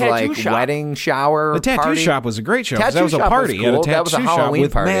about the somebody's tattoo like shop? wedding shower. The tattoo party. shop was a great show. 'cause Tattoo that was a shop was party at a cool. tattoo That was a shop Halloween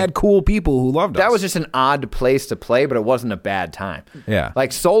with party. mad cool people who loved us. That was just an odd place to play, but it wasn't a bad time. Yeah.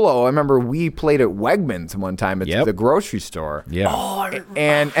 Like Solo, I remember we played at Wegmans one time at Yep. the grocery store. yeah.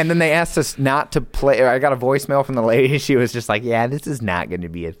 And then they asked us not to play. I got a voicemail from the lady. She was just like, "Yeah, this is not going to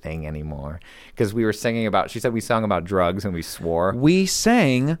be a thing anymore." Because we were singing about. She said we sung about drugs and we swore. We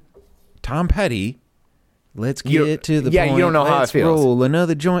sang Tom Petty. Let's You- get to the yeah, point. you don't know how it Let's feels. roll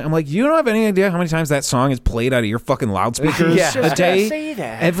another joint. I'm like, you don't have any idea how many times that song is played out of your fucking loudspeakers Yeah. a day. say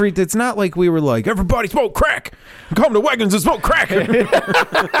that. It's not like we were like, everybody smoke crack. Come to Wegmans and smoke crack.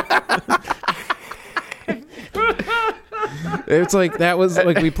 It's like that was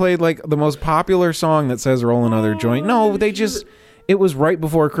like we played like the most popular song that says "Roll Another Joint." No, they just. It was right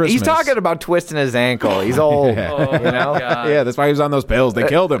before Christmas. He's talking about twisting his ankle. He's old. Yeah. Oh, You know? my God. Yeah, that's why he was on those pills. They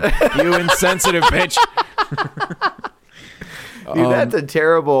killed him. You insensitive bitch. Dude, that's a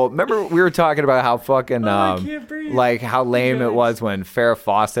terrible. Remember, we were talking about how fucking, can't breathe. like how lame it was when Farrah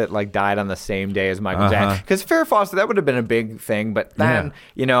Fawcett like died on the same day as Michael Jackson. Because Farrah Fawcett, that would have been a big thing. But then, Yeah.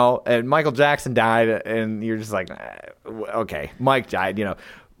 you know, and Michael Jackson died, and you're just like, okay, Mike died. You know.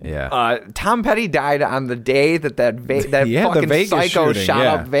 Yeah. Tom Petty died on the day that Yeah, the fucking Vegas psycho shooting, shot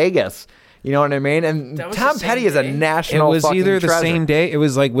yeah. up Vegas. You know what I mean? And That was Tom the same Petty is a day? It national was fucking either the treasure. same day. It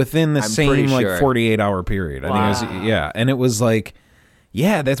was like within the I'm same pretty like sure. 48-hour period. I think it was, yeah, and it was like,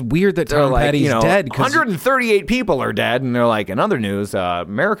 yeah, that's weird that They're Tom like, Petty's dead. 'Cause 138 people are dead, and they're like, in other news,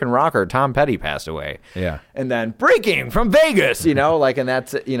 American rocker Tom Petty passed away. Yeah. And then breaking from Vegas, like, and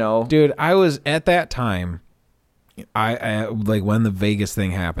that's, dude, I was at that time. I like when the Vegas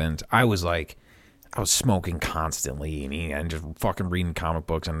thing happened. I was smoking constantly and just fucking reading comic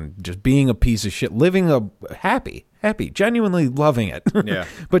books and just being a piece of shit, living a happy, genuinely loving it. Yeah.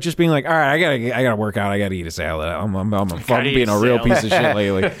 But just being like, all right, I gotta work out. I gotta eat a salad. I'm fucking eat being a a real salad. piece of shit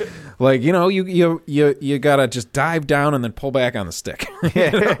lately. Like, you gotta just dive down and then pull back on the stick.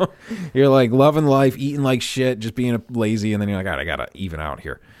 You're like loving life, eating like shit, just being lazy, and then you're like, all right, I gotta even out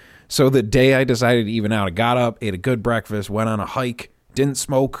here. So the day I decided to even out, I got up, ate a good breakfast, went on a hike, didn't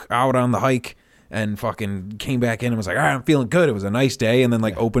smoke out on the hike, and fucking came back in and was like, all right, I'm feeling good. It was a nice day. And then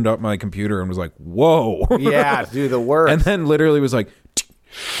like opened up my computer and was like, whoa. yeah, do the work. And then literally was like,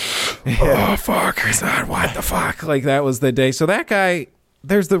 oh, fuck. What the fuck? Like that was the day. So that guy,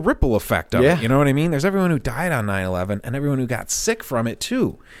 there's the ripple effect of it. You know what I mean? There's everyone who died on 9/11 and everyone who got sick from it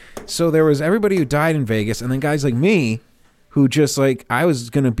too. So there was everybody who died in Vegas and then guys like me who just like, I was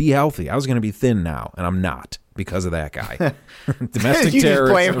going to be healthy. I was going to be thin now, and I'm not because of that guy. Domestic you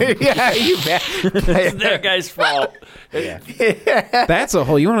terrorism. Just blame it. Yeah, you bet. It's that guy's fault. That's a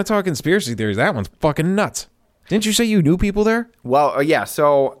whole, you want to talk conspiracy theories? That one's fucking nuts. Didn't you say you knew people there? Well, yeah.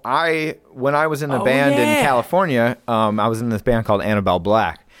 So when I was in a band in California, I was in this band called Annabelle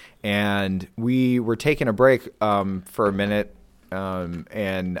Black, and we were taking a break for a minute.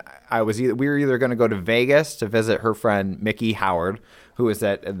 And we were either going to go to Vegas to visit her friend Mickey Howard, who was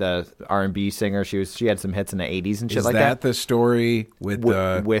the R&B singer. She had some hits in the 80s and shit like that. Is that the story with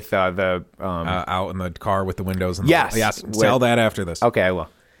the out in the car with the windows? And yes. Tell that after this. Okay, I will.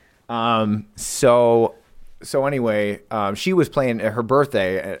 So anyway, she was playing her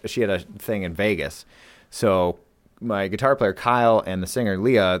birthday. She had a thing in Vegas. So my guitar player Kyle and the singer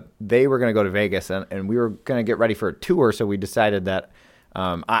Leah, they were going to go to Vegas, and we were going to get ready for a tour. So we decided that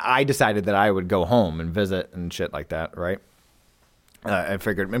I decided that I would go home and visit and shit like that, right? I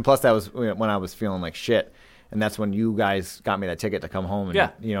figured, and plus that was when I was feeling like shit, and that's when you guys got me that ticket to come home.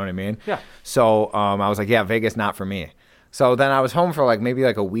 And, you know what I mean? Yeah. So I was like, yeah, Vegas not for me. So then I was home for maybe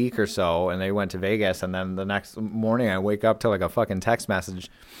a week or so, and they went to Vegas, and then the next morning I wake up to a fucking text message.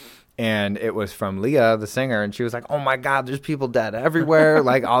 And it was from Leah, the singer, and she was like, "Oh my God, there's people dead everywhere!"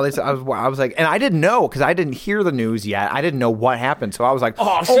 Like all this, I was like, and I didn't know because I didn't hear the news yet. I didn't know what happened, so I was like,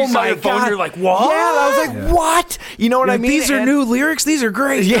 "Oh, so my your phone, God!" you're like, "What?" Yeah, I was like, "What?" You know what I mean? These are new lyrics. These are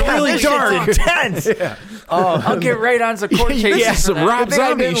great. Yeah, They're really this dark. shit's intense. I'll get right on some court cases. Yeah, for that. Rob The thing I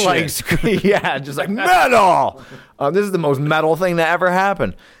Zombie didn't shit. yeah, just like metal. This is the most metal thing that ever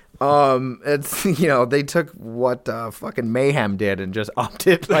happened. It's they took what fucking Mayhem did and just upped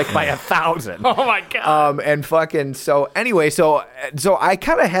it by 1,000. Oh my God. And fucking so anyway, so I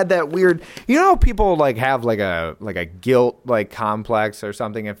kind of had that weird, how people have a guilt complex or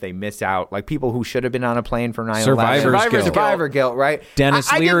something if they miss out, like people who should have been on a plane for 9/11. Survivor guilt, right?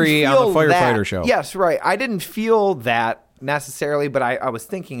 Dennis I didn't Leary on feel the Firefighter that. Show. Yes, right. I didn't feel that necessarily, but I was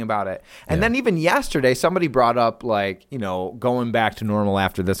thinking about it. And then even yesterday, somebody brought up going back to normal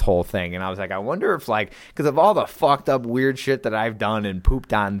after this whole thing. And I was like, I wonder if because of all the fucked up weird shit that I've done and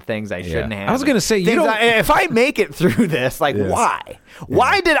pooped on things I shouldn't have. I was going to say, if I make it through this, why?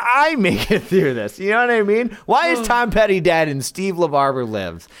 Why did I make it through this? You know what I mean? Why is Tom Petty dead and Steve LeBarber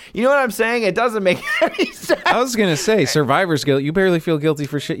lives? You know what I'm saying? It doesn't make any sense. I was going to say, survivor's guilt. You barely feel guilty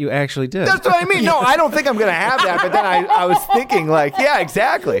for shit you actually did. That's what I mean. No, I don't think I'm going to have that. But then I was thinking yeah,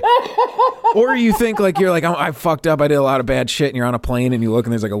 exactly. Or you think you're like, oh, I fucked up. I did a lot of bad shit. And you're on a plane and you look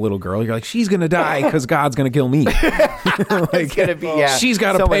and there's a little girl. You're like, she's going to die because God's going to kill me. It's going to be, she's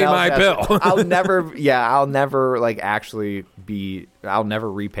got to pay my bill. I'll never actually be, I'll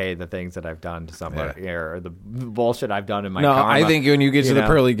never repay the things that I've done to somebody or the bullshit I've done in my karma. I think when you get to the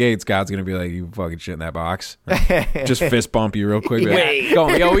pearly gates, God's going to be like, you fucking shit in that box. Just fist bump you real quick.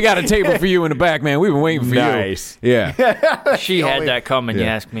 Yo, we got a table for you in the back, man. We've been waiting for you. Yeah. She had that coming, you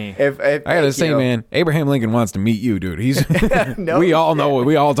ask me. If I got to say, man, Abraham Lincoln wants to meet you, dude. He's we all know it.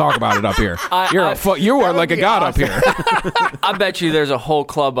 We all talk about it up here. You are like a god up here. I bet you there's a whole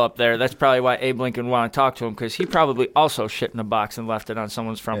club up there. That's probably why Abe Lincoln wanted to talk to him, because he probably also shit in a box and left it on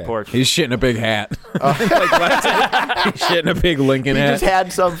someone's front porch. He's shitting a big hat. He's shitting a big Lincoln hat. He just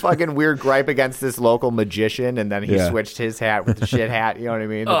had some fucking weird gripe against this local magician, and then he switched his hat with the shit hat. You know what I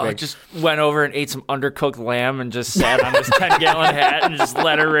mean? Just went over and ate some undercooked lamb and just sat on his 10-gallon hat and just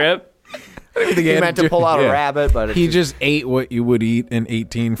let her rip. He meant to pull out a rabbit, but he just ate what you would eat in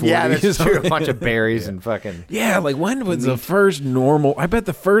 1840. Yeah, that's true. A bunch of berries and fucking. Yeah, like when was the first normal? I bet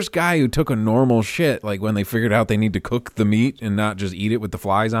the first guy who took a normal shit, like when they figured out they need to cook the meat and not just eat it with the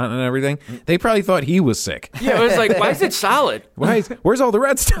flies on it and everything, they probably thought he was sick. Yeah, it was like, why is it solid? Where's all the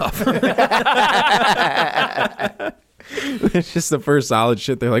red stuff? It's just the first solid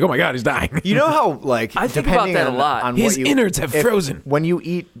shit. They're like, oh my god, he's dying. You know how like I think about depending that a on- lot. on His what you- innards have if- frozen. When you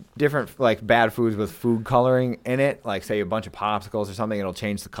eat different like bad foods with food coloring in it, like say a bunch of popsicles or something, it'll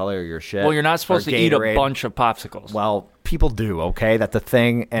change the color of your shit. Well, you're not supposed Or to eat a Gatorade. bunch of popsicles. Well, people do. Okay, that's a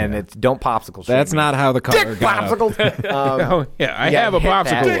thing, and it's don't popsicle. That's not how the color Dick got up. popsicles. Oh yeah, I have a hit that.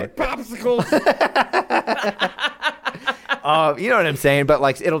 popsicle. Dick popsicles. You know what I'm saying? But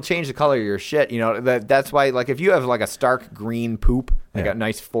like, it'll change the color of your shit. You know that's why. Like, if you have like a stark green poop, like a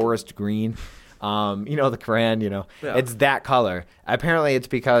nice forest green, you know the crayon. You know, it's that color. Apparently, it's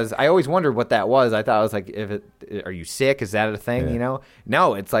because I always wondered what that was. I thought it was like, are you sick? Is that a thing? Yeah. You know?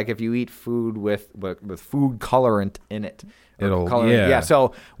 No, it's like if you eat food with food colorant in it. Or It'll- colorant. yeah.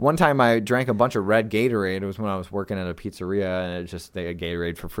 So one time I drank a bunch of red Gatorade. It was when I was working at a pizzeria, and they had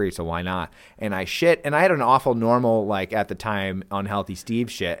Gatorade for free, so why not? And I shit, and I had an awful normal, like at the time, unhealthy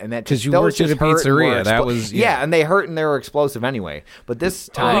Steve shit, and that 'Cause you those worked at just a hurt and pizzeria. were That was- yeah, and they hurt and they were explosive anyway. But this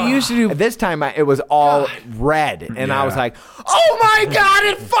time, we used to do- This time it was all red, and I was Yeah. like, oh my god,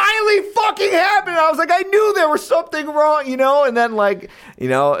 it finally fucking happened. I was like, I knew there was something wrong, you know. And then like, you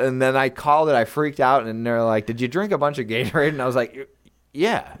know, and then I called it. I freaked out, and they're like, did you drink a bunch of Gatorade? And I was like,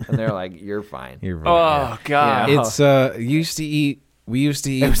 yeah. And they're like, you're fine. You're right, Oh God! Yeah. It's we used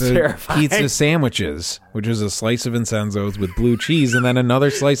to eat was the terrifying. pizza sandwiches, which was a slice of Vincenzo's with blue cheese and then another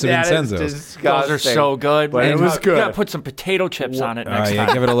slice of That is Vincenzo's. disgusting. Those are so good. But it was You good. gotta put some potato chips on it next Yeah,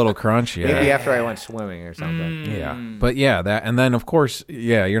 time. give it a little crunch. Yeah. Maybe after I went swimming or something. Yeah, but yeah, that and then of course,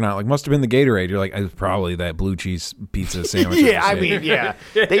 yeah, you're not like must have been the Gatorade. You're like, it was probably that blue cheese pizza sandwich. Yeah, I mean, yeah.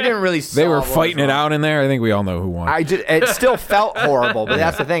 They didn't really. they were solve what fighting was it wrong. out in there. I think we all know who won. It still felt horrible, but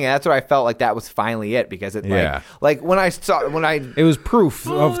that's the thing. And that's what I felt like that was finally it because it Yeah. like when I it was proof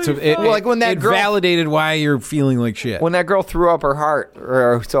of it. Well, like when that it girl- validated why you're feeling like shit. when that girl threw up her heart,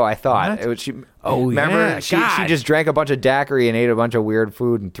 or so I thought. What? It was she. Oh, remember yeah, she God. just drank a bunch of daiquiri and ate a bunch of weird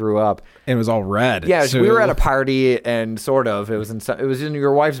food and threw up. And it was all red. Yeah, So we were it at a looked- party and sort of it was in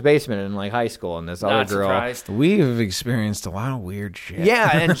your wife's basement in like high school, and this Not other girl. surprised. We have experienced a lot of weird shit.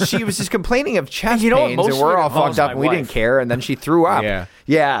 Yeah, and she was just complaining of chest you know what pains, most and we're all involves fucked up, my and we didn't wife. care. And then she threw up.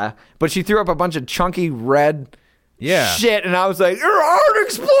 Yeah. But she threw up a bunch of chunky red Yeah. shit, and I was like, her heart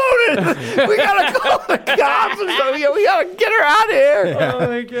exploded. We gotta call the cops or something. We gotta get her out of here. Oh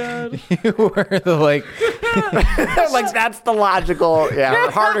my God! You were the like, Like that's the logical. Yeah,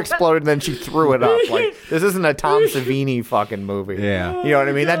 her heart exploded, and then she threw it up. Like this isn't a Tom Savini fucking movie. Yeah. You know what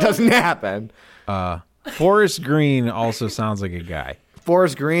I mean? That doesn't happen. Forrest Green also sounds like a guy.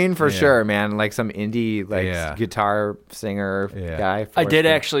 Forrest Green for Yeah. sure, man. Like some indie Yeah. guitar singer Yeah. guy. I Forrest did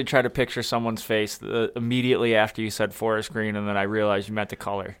Green. actually try to picture someone's face immediately after you said Forest Green, and then I realized you meant the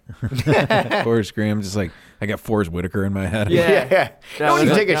color. Forrest Green. I'm just like, I got Forrest Whitaker in my head. Yeah. Yeah. You know when you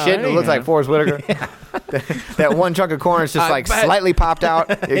was take a like, shit and it looks yeah. like Forrest Whitaker? That one chunk of corn is just like bet. slightly popped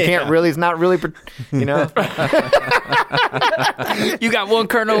out. It can't really, it's not really, you know? You got one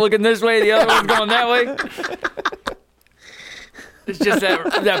kernel looking this way, the other one's going that way. It's just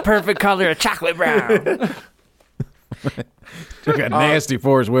that perfect color of chocolate brown. I got nasty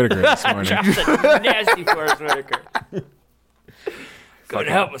Forrest Whitaker this morning. Nasty Forrest Whitaker.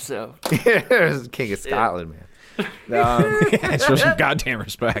 Couldn't help myself. It's King of Scotland, man. Show some goddamn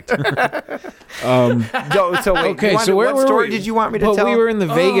respect. So wait, Okay, so where what were story we? did you want me to Well, tell? we were in the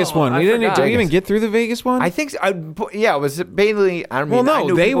Vegas one. I We didn't. forgot. Did we even get through the Vegas one? I think, yeah, it was mainly, I mean, well, I no,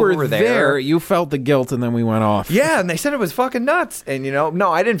 knew they people were who were there. You felt the guilt, and then we went off. Yeah, and they said it was fucking nuts. And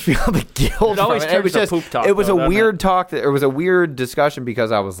no, I didn't feel the guilt. It always from it. It was turns just to poop talk, It was though, a doesn't weird talk. It was a weird discussion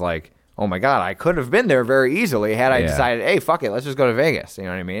because I was like, oh my god, I could have been there very easily had I Yeah. decided, hey, fuck it, let's just go to Vegas. You know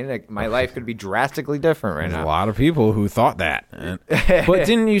what I mean? Like, my life could be drastically different right There's now. a lot of people who thought that. But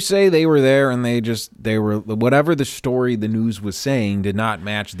didn't you say they were there and they were whatever the story the news was saying did not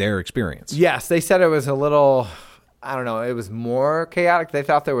match their experience? Yes, they said it was a little. I don't know. It was more chaotic. They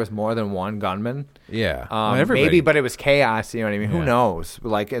thought there was more than one gunman. Yeah. Well, Maybe, but it was chaos. You know what I mean? Who Yeah. knows?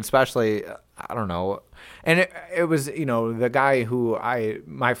 Like, especially, I don't know. And it was, the guy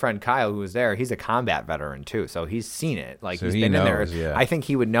my friend Kyle, who was there, he's a combat veteran too, so he's seen it. Like, So he's he been knows, in there. yeah. I think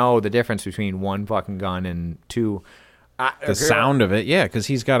he would know the difference between one fucking gun and two. the sound of it. Yeah, because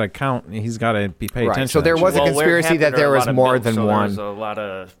he's got to count. He's got to be pay attention. So to there that was shit. a conspiracy that there was more than so one. There was a lot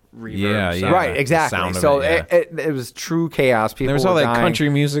of reverb. Yeah. Right, the exactly. sound of So it, yeah. it was true chaos. People There's all were that dying. country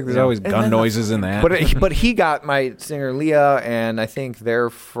music. There's always gun noises in that. But he got my singer Leah, and I think their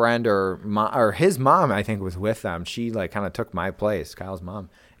friend or his mom, I think, was with them. She like kind of took my place, Kyle's mom.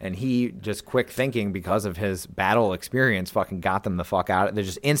 And he just quick thinking because of his battle experience fucking got them the fuck out. They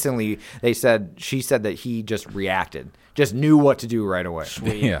just instantly, she said that he just reacted, just knew what to do right away.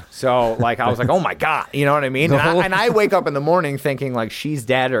 Yeah. So like I was like, oh my God, you know what I mean? And I wake up in the morning thinking like she's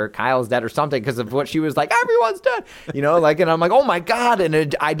dead or Kyle's dead or something because of what she was like, everyone's dead, you know, like, and I'm like, oh my God.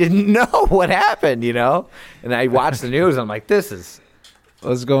 And I didn't know what happened, you know? And I watched the news and I'm like, this is.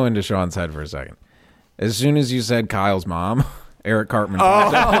 Let's go into Sean's head for a second. As soon as you said Kyle's mom, Eric Cartman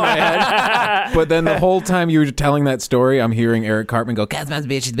popped up in my head. But then the whole time you were telling that story, I'm hearing Eric Cartman go, "Kyle's mom's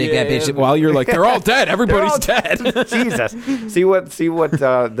bitch, big bad bitch." While you're like, they're all dead. Everybody's dead. Jesus. See what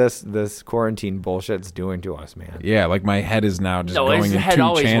this quarantine bullshit's doing to us, man. Yeah, like my head is now just going his in head two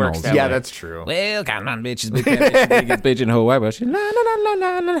always works channels. that Yeah, way. that's true. Well, come on, bitches, big bad bitch, biggest bitch in Hawaii. But she, la, la, la, la,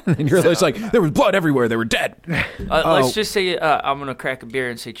 la, la. And you're just like, there was blood everywhere. They were dead. Let's just say I'm going to crack a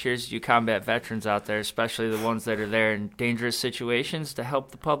beer and say cheers to you combat veterans out there, especially the ones that are there in dangerous situations to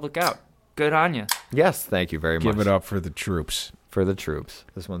help the public out. Good on you. Yes, thank you very much. Give it up for the troops. For the troops.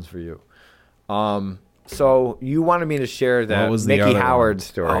 This one's for you. So you wanted me to share the What was the Mickey other Howard one?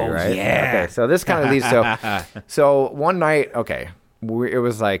 story, Oh, right? yeah. Okay, so this kind of leads to. So one night, it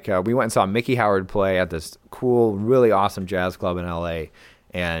was like we went and saw Mickey Howard play at this cool, really awesome jazz club in L.A.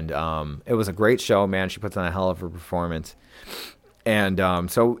 And it was a great show, man. She puts on a hell of a performance. And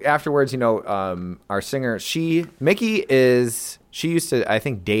so afterwards, you know, our singer, Mickey used to, I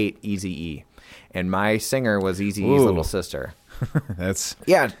think, date Eazy-E. And my singer was Eazy-E's little sister. That's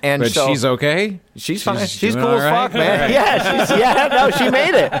and but so she's okay. She's fine. She's doing cool as all right? fuck, man. Yeah, she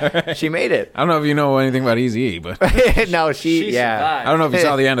made it. She made it. I don't know if you know anything about Eazy-E, but No, She survived. I don't know if you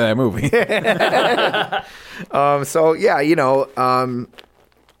saw the end of that movie. So yeah, you know,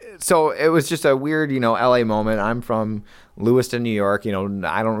 so it was just a weird, you know, LA moment. I'm from Lewiston, New York. You know,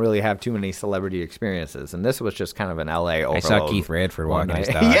 I don't really have too many celebrity experiies, and this was just kind of an LA overload. I saw Keith Radford walking his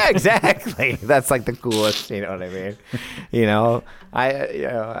dog. Yeah, exactly. That's like the coolest. You know what I mean? You know,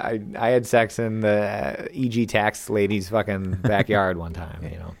 I had sex in the EG Tax lady's fucking backyard one time.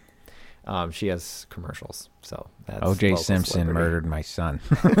 You know, she has commercials, so that's O.J. local Simpson celebrity. murdered my son.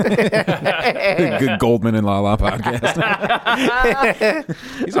 Good Goldman and Lala podcast.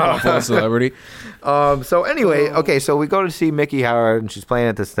 He's an awful celebrity. So anyway, okay, so we go to see Mickey Howard, and she's playing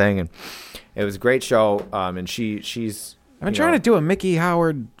at this thing, and it was a great show. And she's. I've been trying to do a Mickey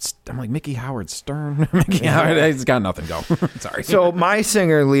Howard. I'm like Mickey Howard Stern. Mickey Howard. He's got nothing going. Sorry. So my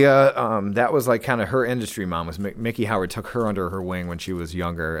singer Leah, that was like kind of her industry mom. Was Mickey Howard took her under her wing when she was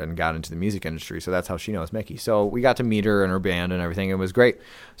younger and got into the music industry. So that's how she knows Mickey. So we got to meet her and her band and everything. It was great.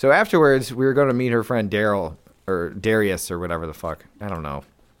 So afterwards, we were going to meet her friend Daryl or Darius or whatever the fuck. I don't know.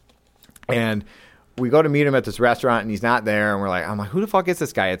 And we go to meet him at this restaurant and he's not there. And I'm like, who the fuck is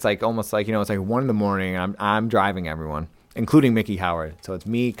this guy? It's like almost like, you know, it's like 1 a.m. I'm driving everyone, including Mickey Howard. So it's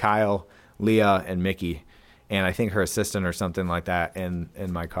me, Kyle, Leah, and Mickey. And I think her assistant or something like that in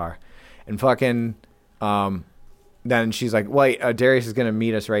my car. And fucking, then she's like, wait, Darius is going to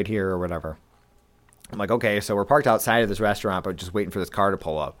meet us right here or whatever. I'm like, okay. So we're parked outside of this restaurant, but just waiting for this car to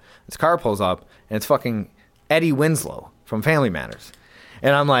pull up. This car pulls up and it's fucking Eddie Winslow from Family Matters.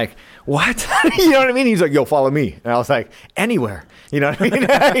 And I'm like, what? You know what I mean? He's like, yo, follow me. And I was like, anywhere. You know what I mean?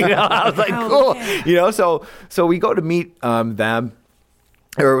 You know, I was like, cool. Yeah. You know, so we go to meet them,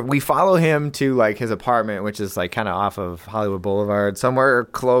 or we follow him to like his apartment, which is like kind of off of Hollywood Boulevard, somewhere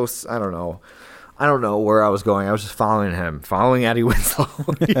close. I don't know where I was going. I was just following him, following Eddie Winslow.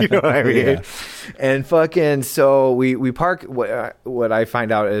 You know what I mean? Yeah. And fucking, so we park. What I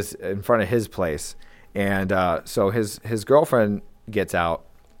find out is in front of his place, and so his girlfriend gets out,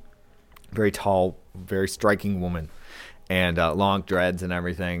 very tall, very striking woman, and long dreads and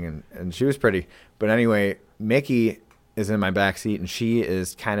everything, and she was pretty. But anyway, Mickey is in my back seat, and she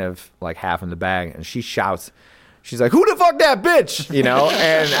is kind of like half in the bag, and she shouts, she's like, who the fuck that bitch? You know?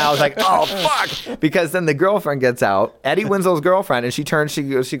 And I was like, oh, fuck. Because then the girlfriend gets out, Eddie Winslow's girlfriend, and she turns, she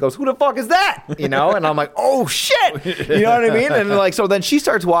goes, who the fuck is that? You know? And I'm like, oh, shit. You know what I mean? And like, so then she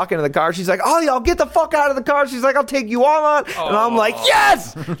starts walking to the car. She's like, oh, y'all get the fuck out of the car. She's like, I'll take you all on. And I'm like,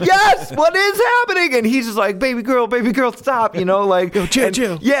 yes, what is happening? And he's just like, baby girl, stop. You know, like,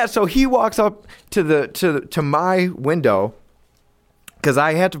 chill. Yeah, so he walks up to my window, because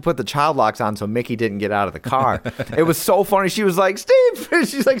I had to put the child locks on so Mickey didn't get out of the car. It was so funny. She was like, Steve,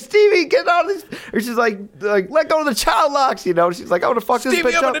 she's like, Stevie, get out of this. Or she's like, let go of the child locks, you know. She's like, I want to fuck Stevie,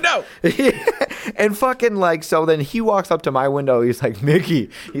 this bitch open up. the door. And fucking like, so then he walks up to my window. He's like, Mickey,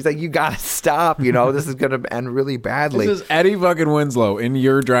 he's like, you got to stop. You know, this is going to end really badly. This is Eddie fucking Winslow in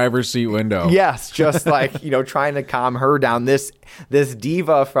your driver's seat window. Yes, just like, you know, trying to calm her down. This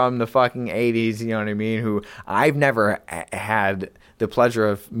diva from the fucking 80s, you know what I mean, who I've never had the pleasure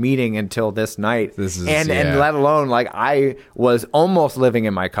of meeting until this night. And let alone, like, I was almost living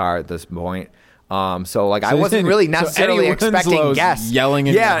in my car at this point. So like, I wasn't really necessarily expecting guests yelling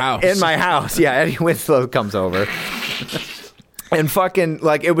in your house. in my house. Yeah, Eddie Winslow comes over. And fucking,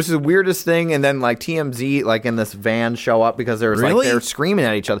 like, it was the weirdest thing. And then, like, TMZ, like, in this van show up because there was, like, they're screaming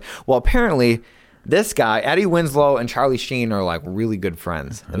at each other. Well, apparently, this guy, Eddie Winslow and Charlie Sheen are, like, really good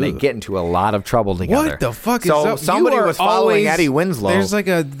friends. And they get into a lot of trouble together. What the fuck so is up? somebody was following Eddie Winslow. There's, like,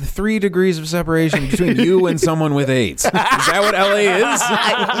 3 degrees of separation between you and someone with AIDS. Is that what LA is?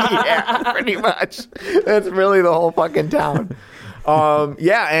 Yeah, pretty much. That's really the whole fucking town.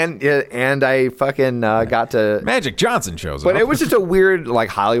 Yeah, and I fucking got to Magic Johnson shows up. But it was just a weird, like,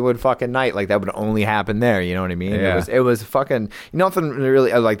 Hollywood fucking night. Like, that would only happen there. You know what I mean? Yeah. It was fucking nothing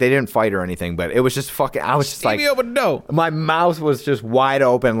really. Like, they didn't fight or anything, but it was just fucking. I was just Stevie, like, open the door. my mouth was just wide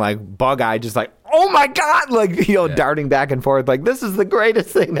open, like bug-eyed, just like, oh my god, like, you know, darting back and forth, like, this is the greatest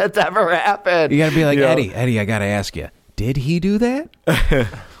thing that's ever happened. You gotta be like, You know? Eddie, I gotta ask you, did he do that?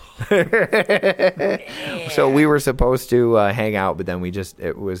 So we were supposed to hang out, but then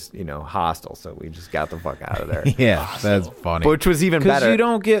it was, you know, hostile, so we just got the fuck out of there. Yeah, that's funny. Which was even because better. you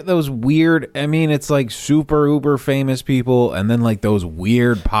don't get those weird. I mean, it's like super uber famous people, and then like those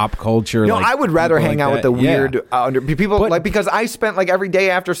weird pop culture. No, like, I would rather people hang like out with that. the weird people, But- like, because I spent like every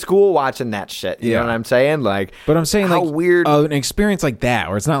day after school watching that shit. You know what I'm saying? Like, But I'm saying, how like, weird. an experience like that,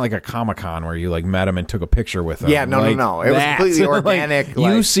 where it's not like a Comic-Con where you like met him and took a picture with him. Yeah, no. Like It was that. completely Like, organic. you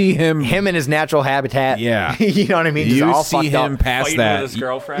like, see him in his natural habitat. Yeah. You know what I mean? Just You all see fucked him up. past Fighting that. with his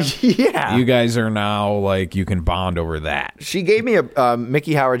girlfriend. Yeah. You guys are now like you can bond over that. She gave me a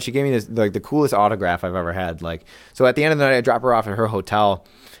Mickey Howard. She gave me this, like, the coolest autograph I've ever had. Like, so at the end of the night, I drop her off at her hotel,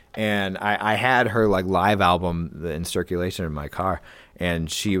 and I had her like live album in circulation in my car.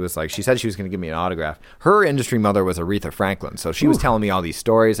 And she was like, she said she was going to give me an autograph. Her industry mother was Aretha Franklin, so she was telling me all these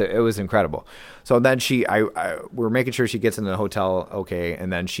stories. It was incredible. So then we're making sure she gets in the hotel okay,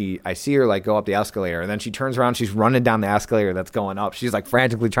 and then I see her like go up the escalator, and then she turns around, she's running down the escalator that's going up. She's like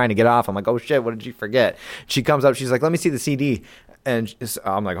frantically trying to get off. I'm like, oh shit, what did she forget? She comes up, she's like, let me see the CD. And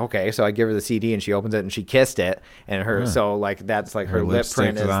I'm like, okay. So I give her the CD, and she opens it, and she kissed it, and so like that's like her lip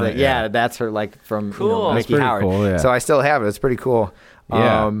print is on it, yeah, that's her like from Cool. That's Mickey pretty Howard. cool, yeah. So I still have it. It's pretty cool.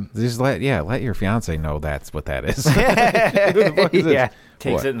 Yeah, just let your fiance know that's what that is. Who the fuck is this? Yeah.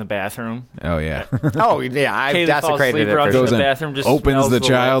 Takes What? it in the bathroom. Oh yeah. Oh yeah, I've Kaylee falls desecrated asleep, it. runs For to Goes the sure. in, bathroom, just opens smells the the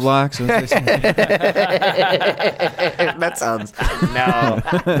child lips. locks. That sounds no.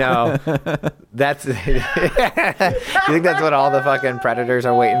 That's you think that's what all the fucking predators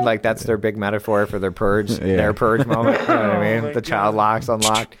are waiting? Like that's their big metaphor for their purge, their purge moment. You know what I mean? The child locks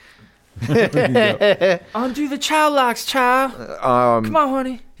unlocked. Undo the child locks, child. Come on,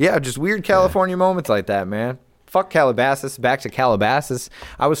 honey. Yeah, just weird California moments like that, man. Fuck Calabasas. Back to Calabasas.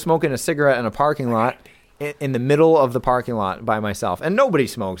 I was smoking a cigarette in a parking lot, in the middle of the parking lot by myself. And nobody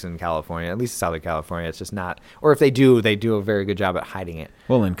smokes in California, at least Southern California. It's just not. Or if they do, they do a very good job at hiding it.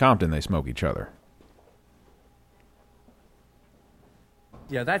 Well, in Compton, they smoke each other.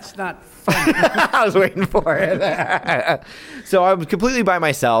 Yeah, that's not funny. I was waiting for it. So I was completely by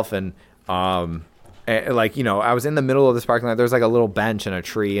myself, and like, you know, I was in the middle of this parking lot. There's like a little bench and a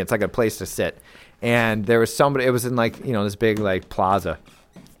tree. It's like a place to sit. And there was somebody, it was in like, you know, this big like plaza.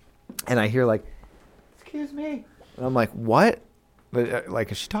 And I hear like, excuse me. And I'm like, what? But,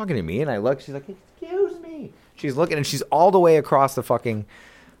 like, is she talking to me? And I look, she's like, excuse me. She's looking, and she's all the way across the fucking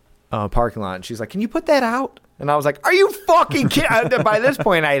parking lot. And she's like, can you put that out? And I was like, are you fucking kidding? By this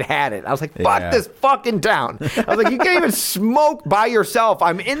point, I had it. I was like, fuck this fucking town. I was like, you can't even smoke by yourself.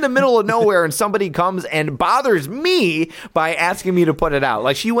 I'm in the middle of nowhere, and somebody comes and bothers me by asking me to put it out.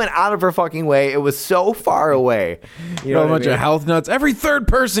 Like, she went out of her fucking way. It was so far away. You know a what I bunch mean? of health nuts. Every third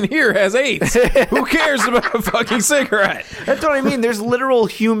person here has AIDS. Who cares about a fucking cigarette? That's what I mean. There's literal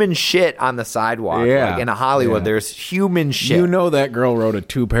human shit on the sidewalk. Yeah. Like in Hollywood, Yeah. there's human shit. You know that girl wrote a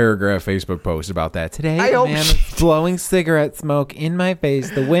 2-paragraph Facebook post about that today. I a hope man she was blowing cigarette smoke in my face.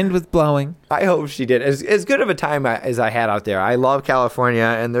 The wind was blowing. I hope she did. As good of a time as I had out there. I love California,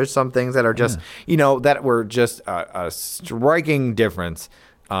 and there's some things that are just, you know, that were just a striking difference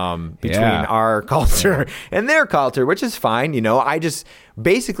between Yeah. our culture and their culture, which is fine.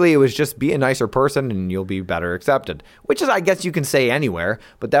 Basically it was just be a nicer person and you'll be better accepted, which is, I guess you can say anywhere,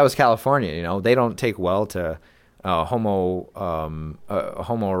 but that was California. They don't take well to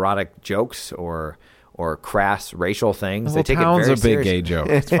homoerotic jokes or crass racial things. The They whole take it town's very a big seriously. gay joke.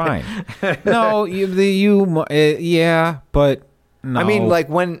 It's fine. No, yeah, but no. I mean, like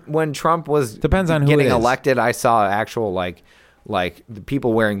when Trump was Depends on who getting it is. elected, I saw actual like the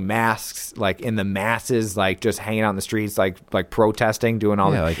people wearing masks, like in the masses, like just hanging out in the streets, like protesting, doing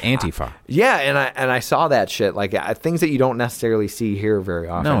all that. like Antifa. Yeah, and I saw that shit, like things that you don't necessarily see here very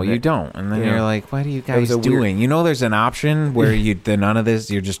often. No, you don't. And then you know, you're like, what are you was guys a weird- doing? There's an option where none of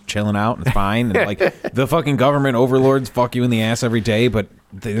this, you're just chilling out and it's fine. And like the fucking government overlords fuck you in the ass every day, but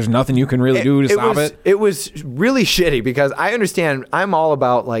there's nothing you can really do to stop it. It was really shitty because I understand, I'm all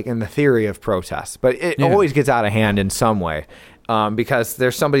about like in the theory of protests, but it always gets out of hand in some way. Because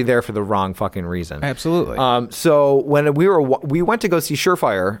there's somebody there for the wrong fucking reason. Absolutely. So when we went to go see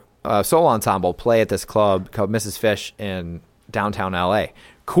Surefire Soul Ensemble play at this club called Mrs. Fish in downtown LA.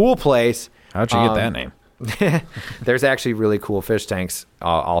 Cool place. How'd you get that name? There's actually really cool fish tanks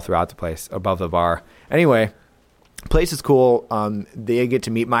all throughout the place above the bar. Anyway, place is cool. They get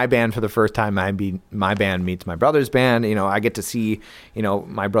to meet my band for the first time. My band meets my brother's band. I get to see,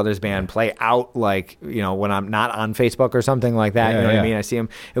 my brother's band play out like, when I'm not on Facebook or something like that. What I mean? I see them.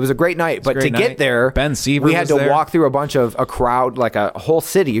 It was a great night. But to get there, Ben Seaver we had was to there. walk through a crowd, like a whole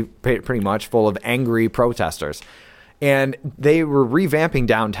city pretty much full of angry protesters. And they were revamping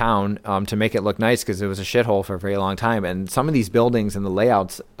downtown to make it look nice because it was a shithole for a very long time. And some of these buildings and the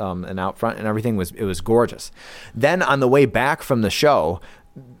layouts and out front and everything was gorgeous. Then on the way back from the show,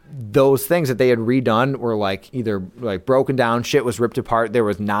 those things that they had redone were like either like broken down, shit was ripped apart. There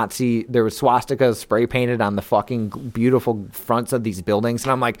was swastikas spray painted on the fucking beautiful fronts of these buildings.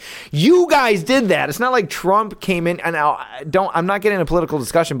 And I'm like, you guys did that. It's not like Trump came in and I'm not getting a political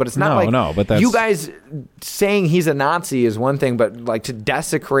discussion, but it's not but that's, you guys saying he's a Nazi is one thing, but like to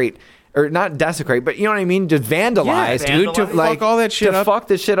desecrate. Or not desecrate, but you know what I mean? To vandalize, dude, to fuck all that shit to up. fuck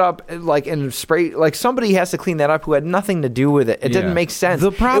this shit up, like, and spray, like, somebody has to clean that up who had nothing to do with it. It didn't make sense. The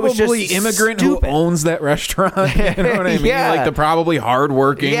It was just probably immigrant stupid. who owns that restaurant. You know what I mean? Yeah. Like the probably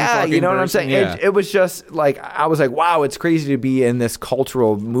hardworking. Yeah, fucking you know what I'm person. saying? Yeah. It was just like, I was like, wow, it's crazy to be in this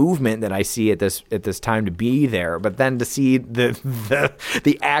cultural movement that I see at this time to be there. But then to see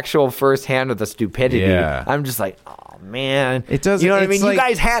the actual firsthand of the stupidity, I'm just like, oh man. It does. You know what I it's mean? like- You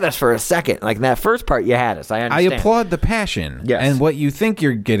guys had us for a second. Like in that first part, you had us. I I understand. applaud the passion Yes. and what you think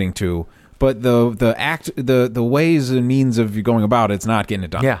you're getting to, but the ways and means of you going about it's not getting it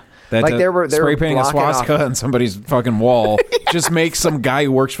done. Yeah. That, Like, they were spray painting a blocking off- swastika on somebody's fucking wall just makes some guy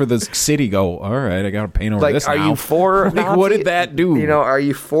who works for the city go, all right, I got to paint over Like, this are now. you for Like, Nazi? what did that do? Are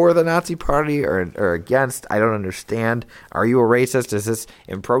you for the Nazi party or against? I don't understand. Are you a racist? Is this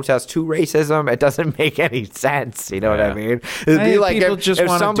in protest to racism? It doesn't make any sense. You know what I mean? It'd I be think like people if just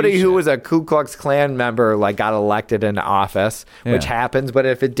wanna somebody do who shit. was a Ku Klux Klan member like got elected into office, which Yeah. happens, but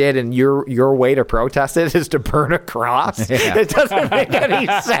if it did and your way to protest it is to burn a cross, Yeah. it doesn't make any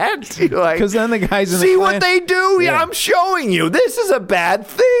sense. Like, Because then the guys in see the what Klan- they do? Yeah, Yeah. I'm showing you. This is a bad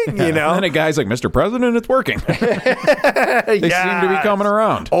thing, you know? And then a guy's like, Mr. President, it's working. They seem to be coming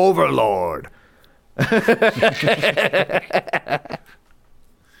around. Overlord.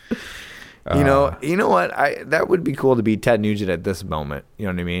 You know what? That would be cool to be Ted Nugent at this moment. You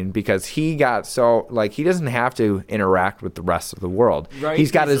know what I mean? Because he got so like he doesn't have to interact with the rest of the world. Right.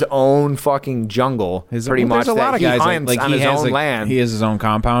 He's got his own fucking jungle, pretty much. There's a lot that of he guys hunts like on he his has own like, land. He has his own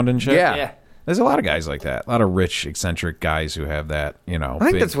compound and shit. Yeah. There's a lot of guys like that. A lot of rich, eccentric guys who have that, I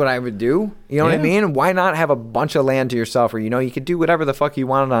think that's what I would do. You know what I Yeah. mean? Why not have a bunch of land to yourself where you could do whatever the fuck you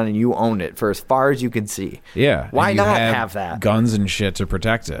wanted on and you own it for as far as you can see? Yeah. Why and you not have that? Guns and shit to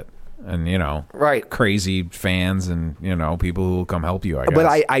protect it. And, Right. crazy fans and, people who will come help you, I guess.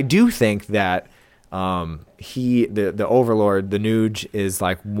 But I do think that the Overlord, the Nuge, is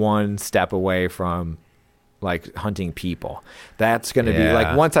like one step away from like hunting people. That's going to be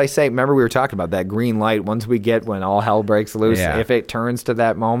like, once I say, remember we were talking about that green light, once we get when all hell breaks loose, if it turns to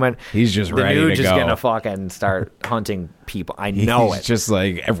that moment, He's just the ready to Nuge is go. going to fucking start hunting people. I know He's it. just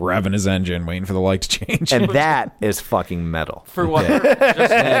like revving his engine, waiting for the light to change. And that is fucking metal. For what? Just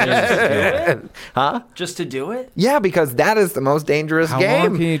to do it? Huh? Just to do it? Yeah, because that is the most dangerous How game,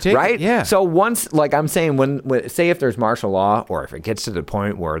 long can you take it? right? Yeah. So once, like I'm saying, when say if there's martial law, or if it gets to the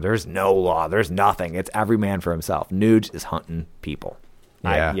point where there's no law, there's nothing, it's every man for himself. Nuge is hunting people.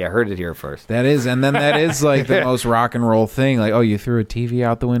 Yeah. You heard it here first. That is, and then that is like the most rock and roll thing. Like, oh, you threw a TV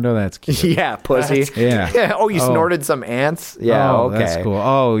out the window? That's cute. Yeah, pussy. Yeah. Oh, you snorted some ants? Yeah, Oh, okay. that's cool.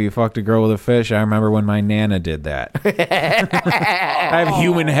 Oh, you fucked a girl with a fish? I remember when my Nana did that. I have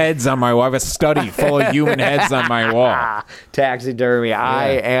human heads on my wall. I have a study full of human heads on my wall. Taxidermy. I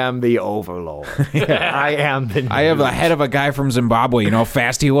am the overlord. I am the I have the head of a guy from Zimbabwe. You know how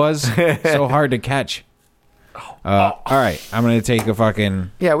fast he was? So hard to catch. All right, I'm going to take a fucking...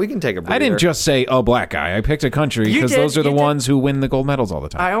 Yeah, we can take a breather. I didn't just say, oh, black guy. I picked a country You because did, those are the you did. ones who win the gold medals all the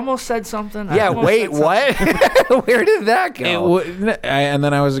time. I almost said something. Yeah, wait, what? Where did that go? And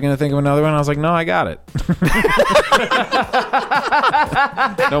then I was going to think of another one. I was like, no, I got it.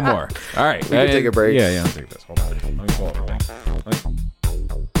 No more. All right. We can take a break. Yeah, I'll take this. Hold on. Let me pull up the thing.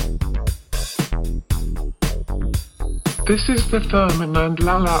 This is the Thurman and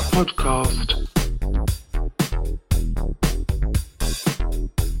Lala podcast.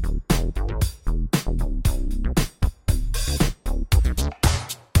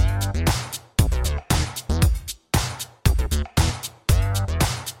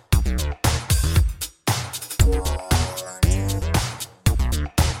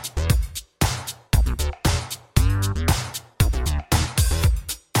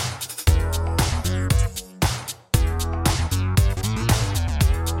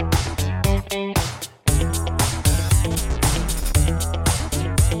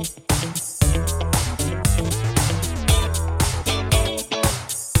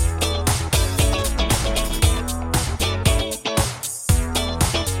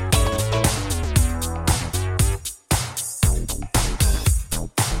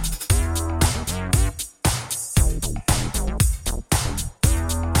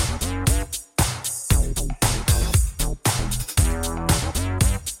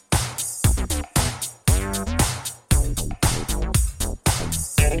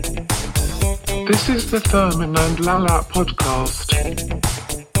 This is the Thurman and Lala podcast.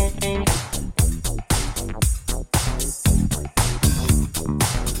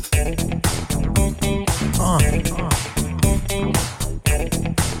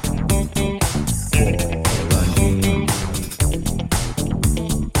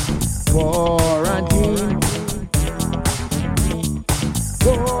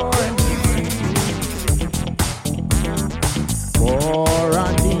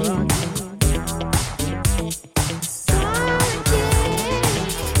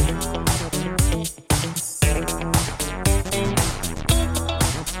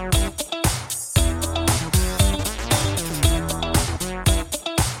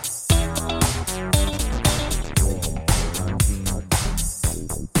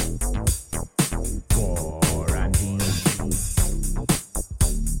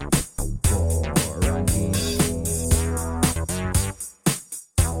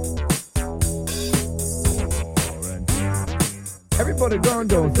 Everybody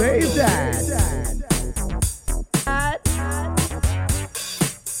don't say that.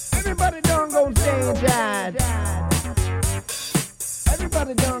 Everybody don't say that.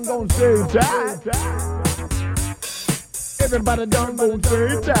 Everybody don't say that. Everybody don't say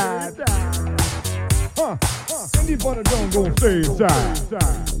that. Anybody don't say that.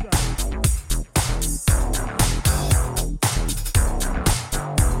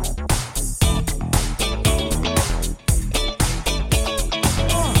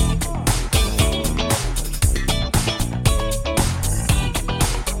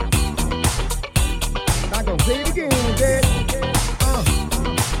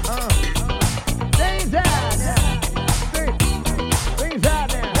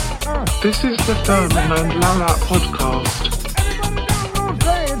 This is the Thurman and Lala podcast.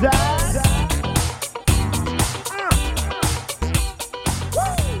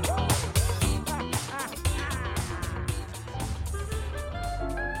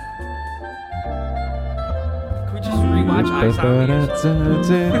 Could we just rewatch Ice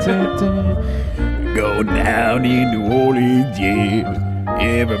Go down in New Orleans, yeah.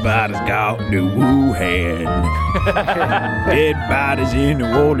 Everybody's got New Wuhan. Dead bodies in New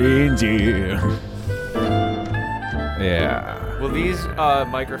Orleans, yeah. Yeah. Will these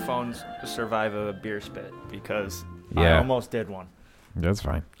microphones survive a beer spit? Because I Yeah. almost did one. That's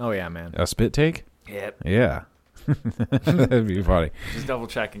fine. Oh, yeah, man. A spit take? Yep. Yeah. That'd be funny. Just double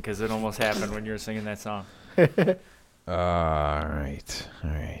checking because it almost happened when you were singing that song. All right.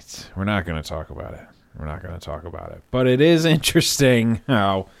 We're not going to talk about it. But it is interesting.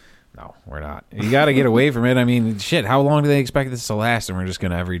 No, we're not. You got to get away from it. I mean, shit, how long do they expect this to last? And we're just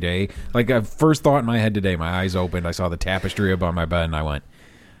going to every day. Like, first thought in my head today, my eyes opened. I saw the tapestry above my bed, and I went,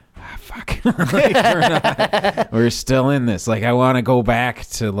 fuck. Like, we're still in this. Like, I want to go back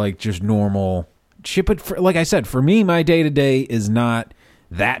to like just normal shit. But like I said, for me, my day to day is not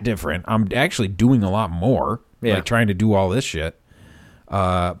that different. I'm actually doing a lot more. Yeah. Like trying to do all this shit.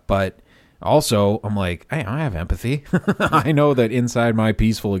 But also, I'm like, hey, I have empathy. I know that inside my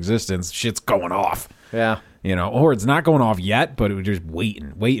peaceful existence, shit's going off. Yeah. You know, or it's not going off yet, but it was just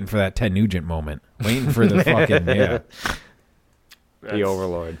waiting for that Ted Nugent moment. Waiting for the fucking, The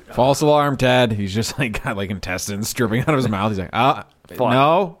Overlord. False alarm, Ted. He's just like got like intestines dripping out of his mouth. He's like,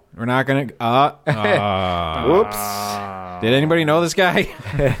 no, we're not going to, Whoops. Did anybody know this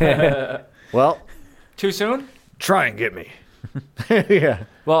guy? Well, Too soon? try and get me. Yeah.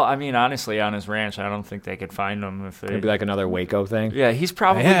 Well, I mean, honestly, on his ranch, I don't think they could find him if they. It'd be like another Waco thing. Yeah, he's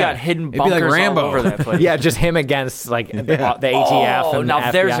probably Yeah. got hidden It'd be like bunkers Rambo. all over that place. Yeah, just him against like the ATF. Oh, and now the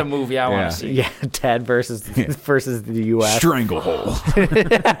FBI. there's a movie I want to see. Yeah, Ted versus the U.S. Stranglehold. It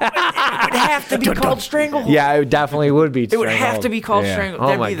would have to be called Stranglehold. Yeah, it definitely would be. It would have to be called Yeah. Stranglehold. Oh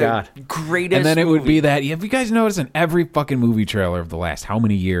That'd my be God. the greatest. And then it would movie. be that. Have you guys noticed in every fucking movie trailer of the last how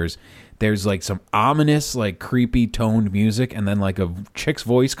many years, there's like some ominous, like creepy toned music, and then like a chick's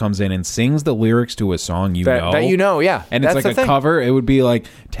voice comes in and sings the lyrics to a song that you know, yeah. And it's That's like the a thing. cover. It would be like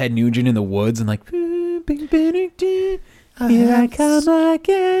Ted Nugent in the woods and like, here I come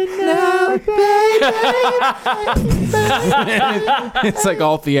again now, baby. It's like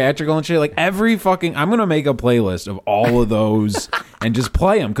all theatrical and shit. Like every fucking, I'm gonna make a playlist of all of those and just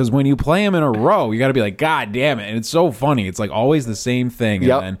play them, because when you play them in a row, you got to be like, God damn it! And it's so funny. It's like always the same thing.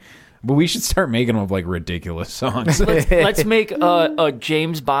 Yep. And then, but we should start making them with like ridiculous songs. Let's make a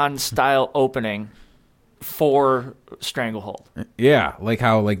James Bond style opening for Stranglehold. Yeah, like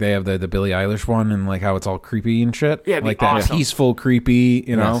how like they have the Billie Eilish one, and like how it's all creepy and shit. Yeah, it'd be like that awesome. peaceful, creepy.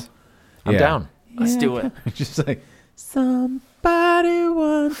 You know, Yes. I'm Yeah. down. Let's do it. Just like somebody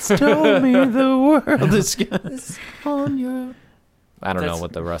once told me the world is on your. I don't know That's-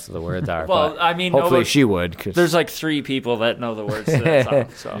 what the rest of the words are. Well, but I mean, hopefully nobody- she would. 'Cause There's like 3 people that know the words to that song,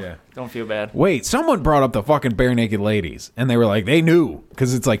 so Yeah. don't feel bad. Wait, someone brought up the fucking Bare Naked Ladies, and they were like, they knew,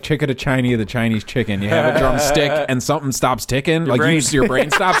 because it's like Chicka to Chinese, the Chinese chicken. You have a drumstick, and something stops ticking. Like brain. your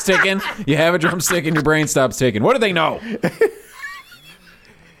brain stops ticking. You have a drumstick, and your brain stops ticking. What do they know?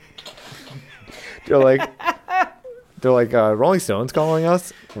 they're like Rolling Stones calling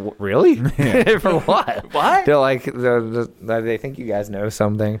us. Really? For what? What? They're like they think you guys know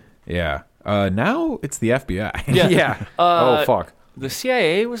something. Yeah. Now it's the FBI. Yeah. Oh fuck. The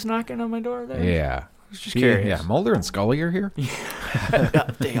CIA was knocking on my door there. Yeah. Just curious. Yeah, Mulder and Scully are here.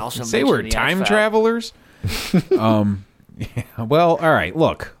 They also Say we're mentioned the time X-Files. travelers. Yeah, well, all right.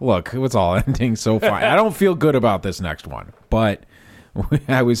 Look, it's all ending so far. I don't feel good about this next one, but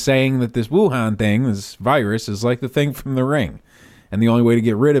I was saying that this Wuhan thing, this virus, is like the thing from The Ring, and the only way to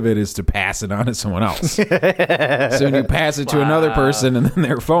get rid of it is to pass it on to someone else. So when you pass it to another person, and then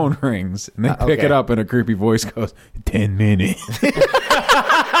their phone rings, and they pick okay. it up, and a creepy voice goes, 10 minutes.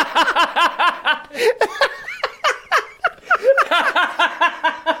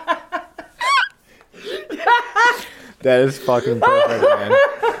 That is fucking perfect, man.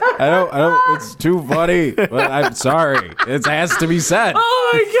 I don't. It's too funny. But I'm sorry. It has to be said.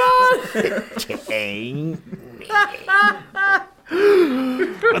 Oh my god!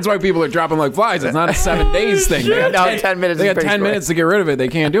 That's why people are dropping like flies. It's not a 7 days thing. They got No, 10 minutes They is got pretty 10 quick. minutes to get rid of it. They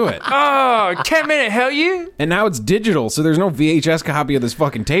can't do it. Oh, 10-minute hell you? And now it's digital, so there's no VHS copy of this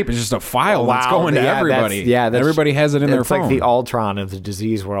fucking tape. It's just a file that's Wow, going to yeah, everybody. that's- Everybody has it in their It's phone. like the Ultron of the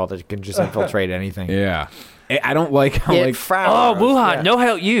disease world that can just infiltrate anything. Yeah. I don't like how like Oh, Wuhan, no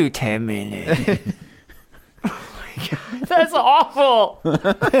help you. 10 minutes. Oh my god, that's awful.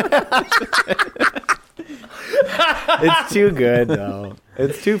 It's too good though.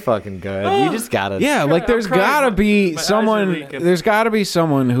 It's too fucking good. You just gotta. Yeah, like there's crying. gotta be My eyes are someone. leaking. There's gotta be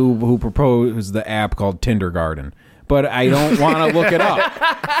someone who proposed the app called Tindergarten. But I don't want to look it up.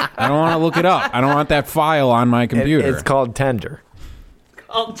 I don't want to look it up. I don't want that file on my computer. It's called Tender.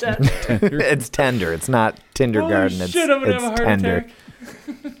 I'll It's Tender. It's not Tindergarten. Holy It's, shit, I'm gonna it's have a heart Tender. attack.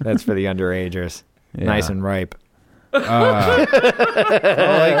 That's for the underagers. Nice and ripe. Well,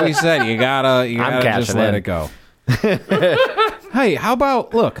 like we said, you gotta just cashing let in. it go. Hey, how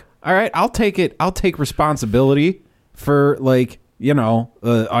about look? All right, I'll take it. I'll take responsibility for like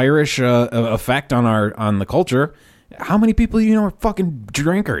Irish effect on the culture. How many people are fucking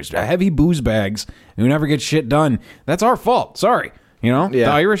drinkers, heavy booze bags who never get shit done? That's our fault. Sorry, the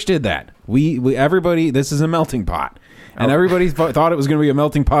Irish did that. everybody, this is a melting pot. And everybody thought it was going to be a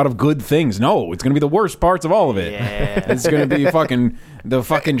melting pot of good things. No, it's going to be the worst parts of all of it. Yeah. It's going to be the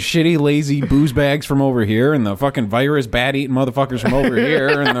fucking shitty, lazy booze bags from over here, and the fucking virus bat-eating motherfuckers from over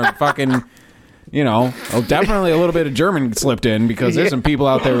here, and the fucking, definitely a little bit of German slipped in, because there's some people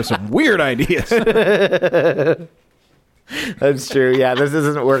out there with some weird ideas. That's true. Yeah, this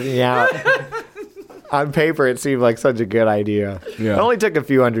isn't working out. On paper, it seemed like such a good idea. Yeah. It only took a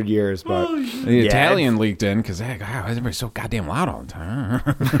few hundred years, but the Italian leaked in because everybody's so goddamn loud all the time.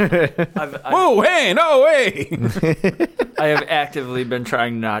 Whoa, hey, no way! I have actively been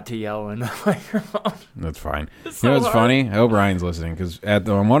trying not to yell in the microphone. That's fine. It's You know so what's hard. funny? I hope Ryan's listening, because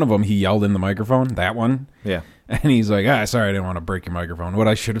on one of them he yelled in the microphone. That one, yeah. and he's like, sorry, I didn't want to break your microphone. What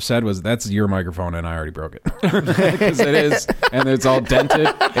I should have said was, that's your microphone, and I already broke it. Because it is, and it's all dented.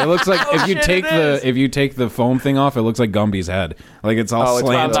 It looks like if you take the foam thing off, it looks like Gumby's head. Like it's all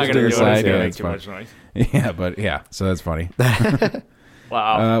slanted I'm not to gonna your do side. it. Yeah, It's it's gonna fine. make too much noise. Yeah, so that's funny.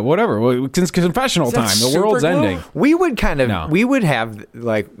 Wow. Whatever. Well, it's confessional time. The world's ending. We would No. we would have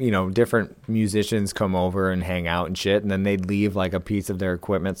different musicians come over and hang out and shit, and then they'd leave like a piece of their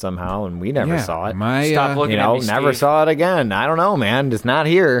equipment somehow, and we never saw it. Stop looking at me, never Steve. saw it again. I don't know, man. It's not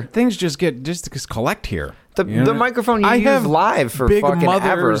here. Things just collect here. The microphone you use live for Big fucking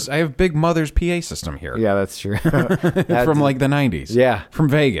Mother's. ever. I have Big Mother's PA system here. Yeah, that's true. From like the 90s. Yeah. From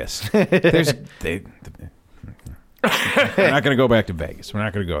Vegas. We're not going to go back to Vegas. We're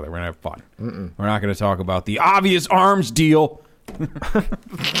not going to go there. We're going to have fun. We're not going to talk about the obvious arms deal.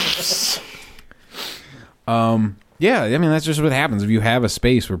 Yeah, I mean, that's just what happens if you have a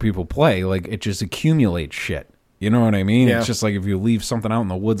space where people play. Like, it just accumulates shit. You know what I mean? Yeah. It's just like if you leave something out in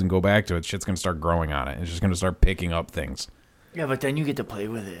the woods and go back to it, shit's going to start growing on it. It's just going to start picking up things. Yeah, but then you get to play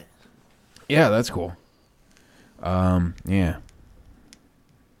with it. Yeah, that's cool. Yeah.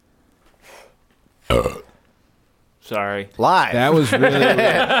 Sorry. Live. That was really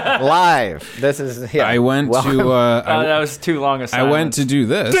live. This is. Yeah. I went to. That was too long a silence. I went to do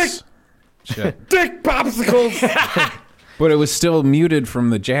this. Shit. Dick popsicles. But it was still muted from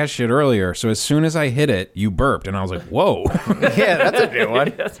the jazz shit earlier. So as soon as I hit it, you burped, and I was like, "Whoa!" Yeah, that's a new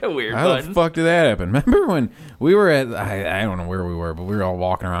one. That's a weird How the button. fuck did that happen? Remember when we were at? I don't know where we were, but we were all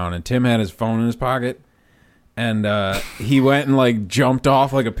walking around, and Tim had his phone in his pocket, and he went and like jumped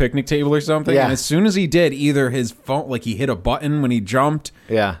off like a picnic table or something. Yeah. And as soon as he did, either his phone, like he hit a button when he jumped,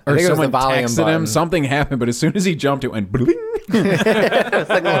 Yeah. I or think it was the someone volume texted button. him. Something happened, but as soon as he jumped, it went bling. It's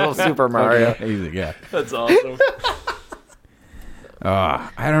like a little Super Mario. Easy, yeah. That's awesome. I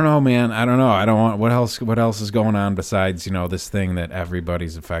don't know, man. I don't know. I don't want. What else is going on besides this thing that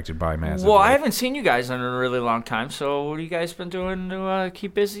everybody's affected by massively? Well, I haven't seen you guys in a really long time. So what have you guys been doing to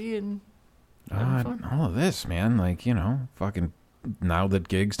keep busy and having fun? all of this, man. Like fucking now that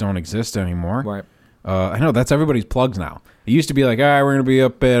gigs don't exist anymore. Right. I know that's everybody's plugs now. It used to be like, all right, we're gonna be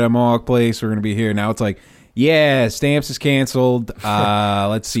up at a Mohawk Place. We're gonna be here. Now it's like, yeah, Stamps is canceled.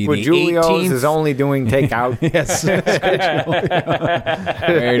 Let's see, Well, the Julio's 18th. is only doing takeout. Yes.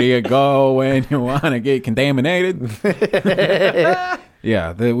 Where do you go when you want to get contaminated?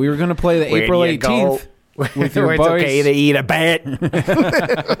 Yeah, we were going to play the Where April do you go? 18th with your Where it's boys. okay to eat a bat.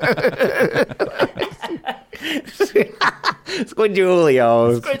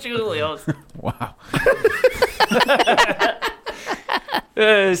 Squidulio's. Squidjulios. Wow.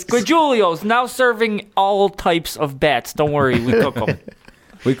 Squidjulios now serving all types of bats. Don't worry, we cook them.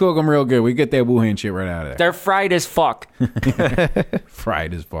 We cook them real good. We get that Wuhan shit right out of there. They're fried as fuck.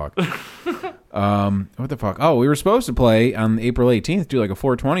 Fried as fuck. What the fuck? Oh, we were supposed to play on April 18th, do like a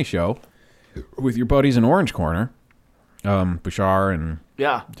 420 show with your buddies in Orange Corner. Bashar and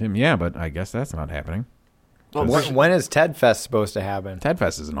Yeah. Tim. Yeah, but I guess that's not happening. When is Ted Fest supposed to happen? Ted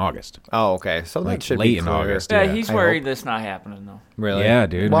Fest is in August. Oh, okay. So Like that should late be in clear. August. Yeah, Yeah, he's I worried hope. that's not happening though. Really? Yeah,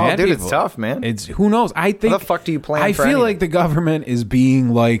 dude. Well, Mad dude, people. it's tough, man. It's who knows. I think. How the fuck do you plan I for feel anything? like the government is being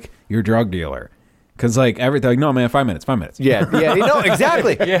like your drug dealer, because like everything. Like, no, man, 5 minutes. 5 minutes. Yeah, no,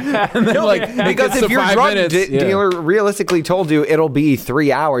 exactly. And then, like it Because gets if to your 5 drug minutes, dealer realistically told you it'll be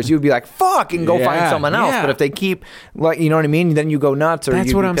 3 hours, you'd be like, "Fuck," and go find Yeah, someone else. yeah. But if they keep, like, you know what I mean, then you go nuts. Or That's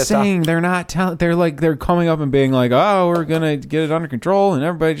you'd what be I'm pissed off. saying. They're not telling. They're coming up and being like, "Oh, we're gonna get it under control," and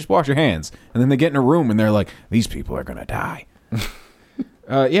everybody just wash your hands. And then they get in a room and they're like, "These people are gonna die."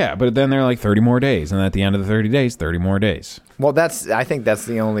 Yeah, but then they're like 30 more days, and at the end of the 30 days, 30 more days. Well, I think that's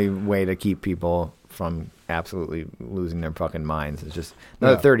the only way to keep people from absolutely losing their fucking minds. It's just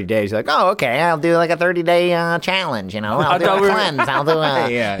another 30 days. You're like, oh, okay, I'll do like a 30-day challenge. I'll do a cleanse. I'll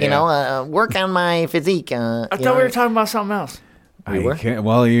do work on my physique. I thought we were talking about something else.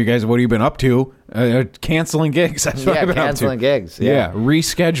 Well, you guys, what have you been up to? Canceling gigs. That's what I've been canceling up to. gigs. Yeah,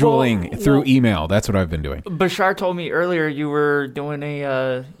 rescheduling through email. That's what I've been doing. Bashar told me earlier you were doing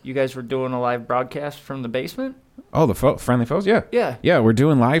you guys were doing a live broadcast from the basement. Oh, the Friendly Foes? Yeah. Yeah. We're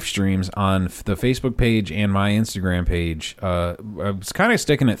doing live streams on the Facebook page and my Instagram page. I was kind of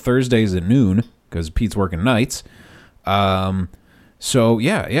sticking at Thursdays at noon because Pete's working nights. So,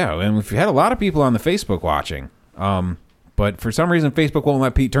 yeah. And we've had a lot of people on the Facebook watching. But for some reason, Facebook won't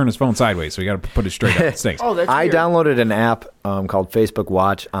let Pete turn his phone sideways, so you got to put it straight up. It stinks. Oh, that's I weird. downloaded an app called Facebook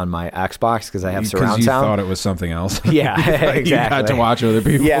Watch on my Xbox because I have surround you sound. thought it was something else. Yeah, exactly. You got to watch other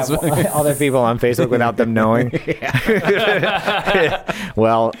people. Yeah, other people on Facebook without them knowing.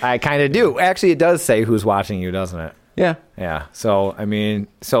 Well, I kind of do. Actually, it does say who's watching you, doesn't it? Yeah. Yeah. So,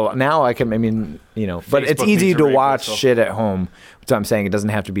 so now I can, but it's Facebook easy needs a to rate watch whistle. shit at home. So I'm saying it doesn't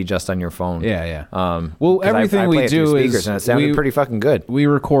have to be just on your phone. Yeah. Well, Well, everything we do is and it sounded pretty fucking good. We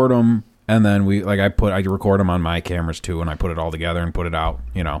record them, and then I record them on my cameras too, and I put it all together and put it out.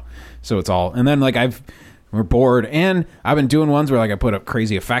 So it's all, and then we're bored, and I've been doing ones where I put up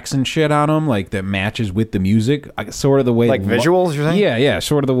crazy effects and shit on them, that matches with the music, sort of the way visuals. You're saying? Yeah,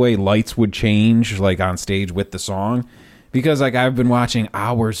 sort of the way lights would change on stage with the song. Because I've been watching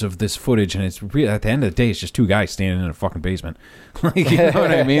hours of this footage, and it's really, at the end of the day, it's just two guys standing in a fucking basement. You know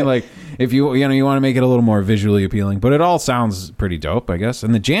what I mean? If you want to make it a little more visually appealing, but it all sounds pretty dope, I guess.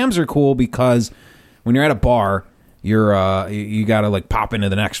 And the jams are cool because when you're at a bar, you got to pop into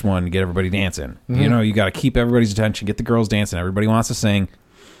the next one to get everybody dancing. Mm-hmm. You got to keep everybody's attention, get the girls dancing. Everybody wants to sing.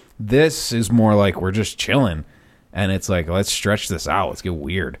 This is more we're just chilling. And it's let's stretch this out. Let's get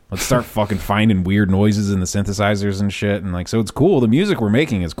weird. Let's start fucking finding weird noises in the synthesizers and shit. And so it's cool. The music we're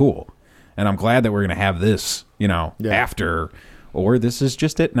making is cool. And I'm glad that we're going to have this, after, or this is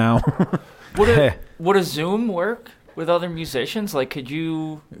just it now. Would a Zoom work with other musicians? Could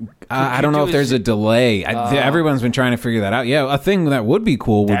you? I don't know if there's a delay. Everyone's been trying to figure that out. Yeah, a thing that would be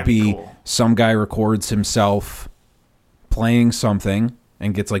cool would be some guy records himself playing something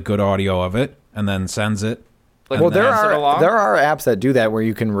and gets good audio of it and then sends it. Well, there are apps that do that where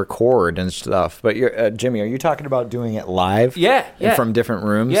you can record and stuff. But Jimmy, are you talking about doing it live? Yeah. From different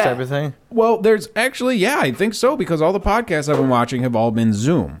rooms type of thing? Well, there's actually, I think so, because all the podcasts I've been watching have all been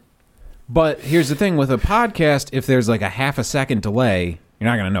Zoom. But here's the thing, with a podcast, if there's a half a second delay, you're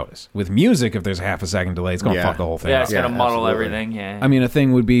not going to notice. With music, if there's a half a second delay, it's going to fuck the whole thing up. It's going to muddle everything, I mean, a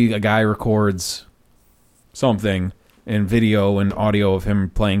thing would be a guy records something in video and audio of him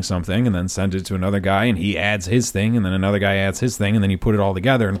playing something and then send it to another guy and he adds his thing and then another guy adds his thing and then you put it all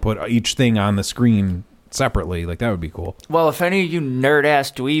together and put each thing on the screen separately. That would be cool. Well, if any of you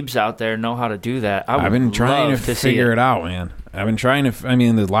nerd-ass dweebs out there know how to do that, I've been trying to figure it out, man. I've been trying to,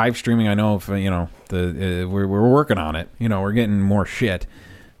 the live streaming, I know if, we're working on it. We're getting more shit.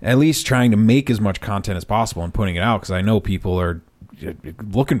 At least trying to make as much content as possible and putting it out because I know people are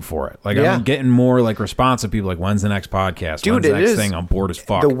looking for it. I'm getting more response of people when's the next podcast? Dude, when's the next thing? I'm bored as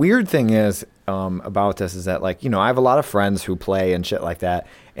fuck. The weird thing is about this is that I have a lot of friends who play and shit like that,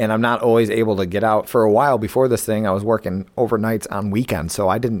 and I'm not always able to get out. For a while before this thing, I was working overnights on weekends, so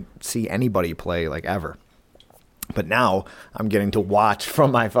I didn't see anybody play ever. But now I'm getting to watch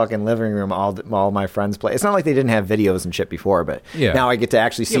from my fucking living room all my friends play. It's not like they didn't have videos and shit before, but now I get to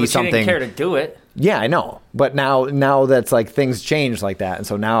actually see something. You didn't care to do it. Yeah, I know. But now that's things change like that. And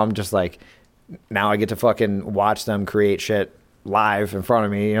so now I'm just now I get to fucking watch them create shit live in front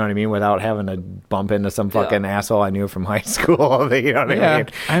of me, you know what I mean, without having to bump into some fucking asshole I knew from high school. You know what I mean?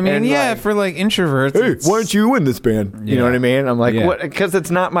 For introverts. Hey, why aren't you in this band? You know what I mean? I'm what? Because it's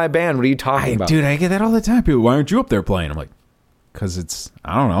not my band. What are you talking about? Dude, I get that all the time. People, why aren't you up there playing? I'm like, because it's,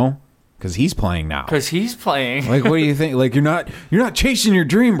 I don't know. Because he's playing now. Because he's playing. What do you think? You're not chasing your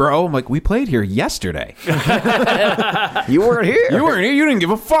dream, bro. I'm like, we played here yesterday. You weren't here. You weren't here. You didn't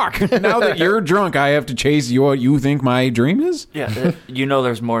give a fuck. Now that you're drunk, I have to chase what you think my dream is? Yeah.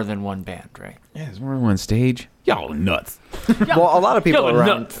 There's more than one band, right? Yeah, there's more than one stage. Y'all nuts. Well, a lot of people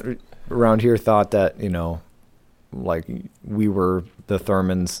around here thought that, we were the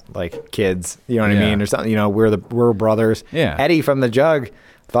Thurmans, kids, you know what I mean? Or something, we're brothers. Yeah. Eddie from the Jug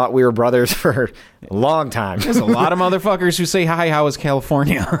thought we were brothers for a long time. There's a lot of motherfuckers who say, hi, how is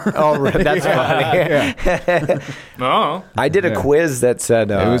California? Oh, that's funny. Oh. I did a quiz that said...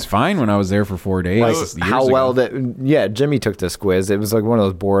 it was fine when I was there for 4 days. How well Jimmy took this quiz. It was one of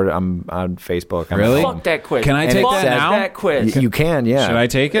those board on Facebook. Really? Fuck that quiz. Can I take that now? That quiz. You can, yeah. Should I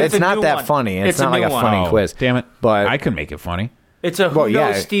take it? It's not that funny. It's not a funny quiz. Damn it. But I could make it funny. It's a who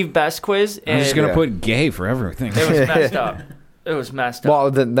knows Steve Best quiz. I'm just going to put gay for everything. It was messed up. It was messed up. Well,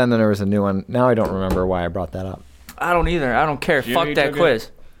 then there was a new one. Now I don't remember why I brought that up. I don't either. I don't care. Fuck that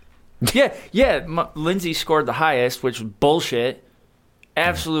quiz. Yeah. Lindsay scored the highest, which was bullshit.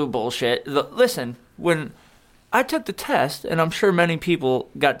 Absolute bullshit. Listen, when I took the test, and I'm sure many people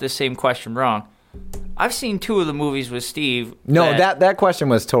got this same question wrong, I've seen 2 of the movies with Steve. No, that question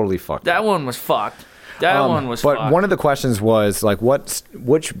was totally fucked. That one was fucked. That one was fucked. But one of the questions was, like,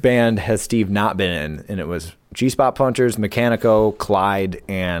 which band has Steve not been in? And it was G-Spot Punchers, Mechanico, Clyde,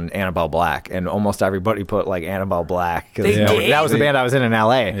 and Annabelle Black. And almost everybody put, like, Annabelle Black. Because that was the band I was in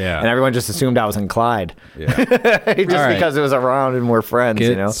L.A. Yeah. And everyone just assumed I was in Clyde. Yeah. Because it was around and we're friends,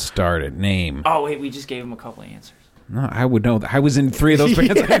 Get started. Name. Oh, wait, we just gave him a couple of answers. No, I would know. I was in 3 of those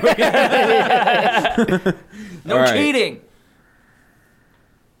bands. No cheating.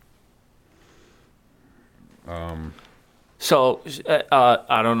 So,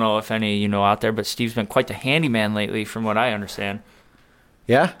 I don't know if any of you know out there, but Steve's been quite the handyman lately, from what I understand.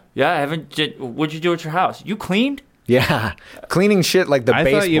 Yeah? Yeah, what'd you do at your house? You cleaned? Yeah. Cleaning shit like the I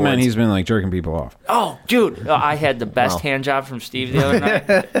baseboards. thought you meant he's been like jerking people off. Oh, dude, I had the best hand job from Steve the other night.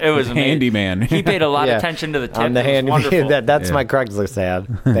 It was amazing. Handyman. He paid a lot of attention to the tip. I'm the handyman. That's my Craigslist ad.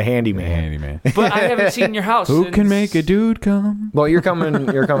 The handyman. Handyman. But I haven't seen your house. Who can make a dude come? Well, you're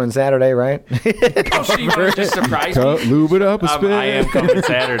coming Saturday, right? Oh, so you want to just surprise me? Lube it up a spit. I am coming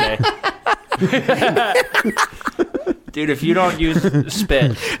Saturday. Dude, if you don't use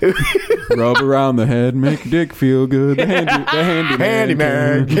spit, rub around the head, make your dick feel good. The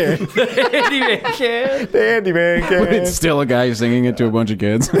handyman can. The handyman can. The handyman can. But it's still a guy singing it to a bunch of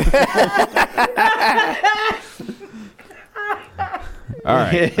kids. All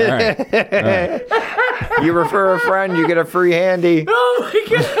right. You refer a friend, you get a free handy. Oh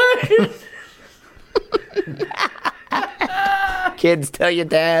my god! Kids, tell your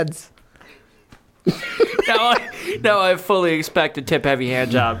dads. Now I fully expect a tip-heavy hand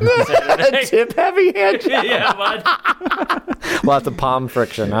job. A tip-heavy hand job? Yeah, bud. Lots of palm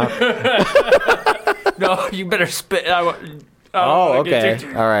friction, huh? No, you better spit. Okay.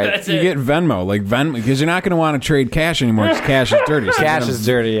 All right. That's You it. get Venmo, because you're not going to want to trade cash anymore because cash is dirty. So Cash is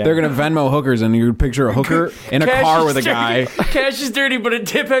dirty, yeah. They're going to Venmo hookers, and you picture a hooker in a Cash car is with a dirty. guy. Cash is dirty, but a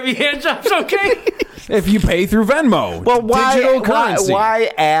tip-heavy hand job's okay. If you pay through Venmo, Well, digital currency.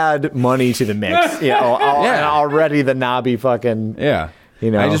 why add money to the mix? And already the knobby fucking... Yeah. You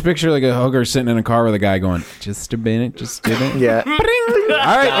know. I just picture like a hooker sitting in a car with a guy going, just a minute, just a minute. Yeah. All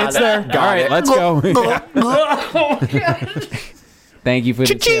right, it's there. All right, let's go. Thank you for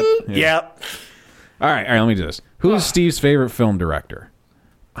the tip. Yep. All right, let me do this. Who's Steve's favorite film director?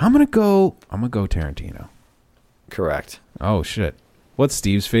 I'm gonna go Tarantino. Correct. Oh shit. What's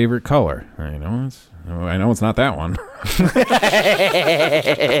Steve's favorite color? I know it's not that one.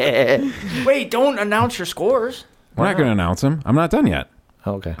 Wait, don't announce your scores. I'm not gonna announce them. I'm not done yet.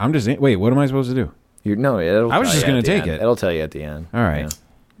 Okay. I'm just wait. What am I supposed to do? It'll I was tell just you gonna at the take end. it. It'll tell you at the end. All right.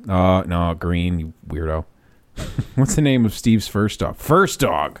 No, green, you weirdo. What's the name of Steve's first dog? First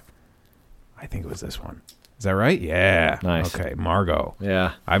dog. I think it was this one. Is that right? Yeah. Nice. Okay, Margot.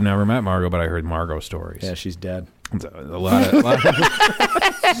 Yeah. I've never met Margot, but I heard Margot stories. Yeah, she's dead. It's a lot of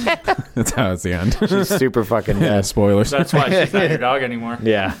that's how it's the end. She's super fucking Yeah, dead. spoilers. That's why she's not your dog anymore.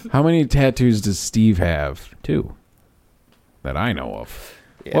 Yeah. How many tattoos does Steve have? 2. That I know of.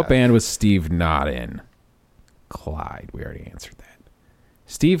 Yeah. What band was Steve not in? Clyde. We already answered that.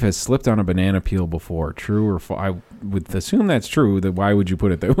 Steve has slipped on a banana peel before. True or false? I would assume that's true. That why would you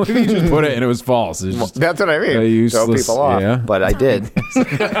put it there? What if you just put it and it was false? It's just That's what I mean. a Throw useless- people off. yeah. But I did.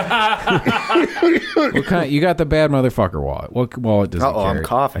 what kind? You got the bad motherfucker wallet. What wallet does he Uh-oh, I'm carry?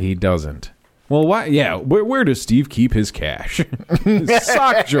 coughing. He doesn't. Well, why? Yeah. Where does Steve keep his cash?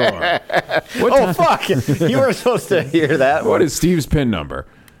 Sock drawer. Oh, fuck. You were supposed to hear that. What is Steve's PIN number?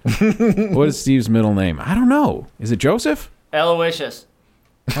 What is Steve's middle name? I don't know. Is it Joseph? Aloysius.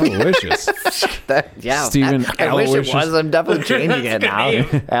 Aloysius. Yeah. Stephen I wish it Aloysius. was. I'm definitely changing it now.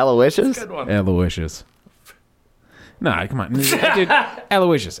 Aloysius? Good one. Aloysius. Nah, come on. Dude,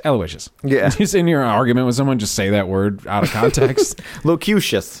 Aloysius. Yeah. Just in your argument with someone, just say that word out of context.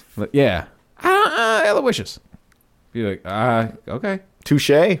 Locucius. Yeah. Aloysius. Be like, okay. Touche.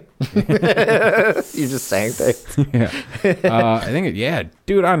 You just sang things. Yeah. I think,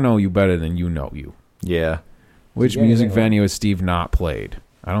 dude, I know you better than you know you. Yeah. Which music venue has Steve not played?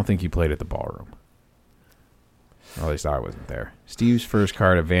 I don't think he played at the Ballroom. Or at least I wasn't there. Steve's first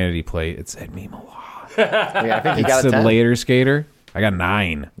card at Vanity Plate, it said Mima Law. Yeah, I think you It got a said 10. Later Skater. I got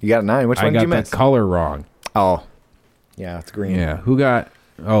 9. You got a 9. Which I one did got you the miss? color wrong. Oh. Yeah, it's green. Yeah. Who got...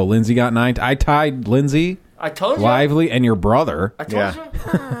 Oh, Lindsay got 9. I tied Lindsay, I told you. Lively, and your brother. I told you.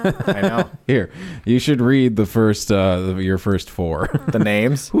 I know. Here, you should read the first, your first 4. The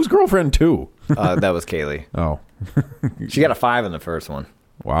names? Who's girlfriend 2? That was Kaylee. Oh, She got a 5 in the first one.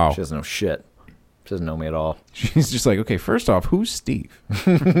 wow. She doesn't know shit. She doesn't know me at all. She's just like, okay, first off, who's Steve?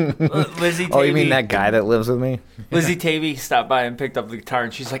 Lizzie Tavy. Oh, you mean that guy that lives with me? Lizzie Tavy stopped by and picked up the guitar,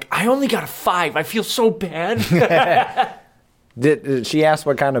 and she's like, I only got a 5. I feel so bad. Did she asked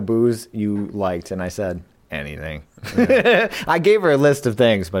what kind of booze you liked, and I said anything. I gave her a list of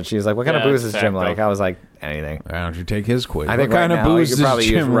things, but she was like, "What kind of Yeah, booze is Jim exacto. like?" I was like, "Anything." Why don't you take his quiz? I think what right kind of now booze you does could probably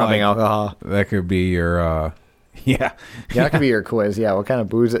use Jim rubbing like? alcohol. That could be your, yeah, Yeah, that could be your quiz. Yeah, what kind of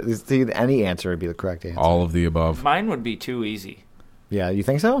booze? See, any answer would be the correct answer. all of the above. Mine would be too easy. Yeah, you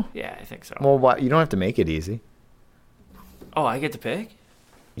think so? Yeah, I think so. Well, what? You don't have to make it easy. Oh, I get to pick?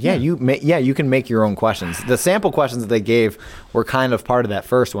 Yeah, you can make your own questions. The sample questions that they gave were kind of part of that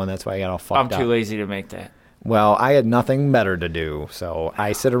first one. That's why I got all fucked I'm up. too lazy to make that. Well, I had nothing better to do, so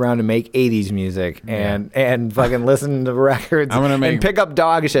I sit around and make 80s music and fucking listen to records I'm gonna make- and pick up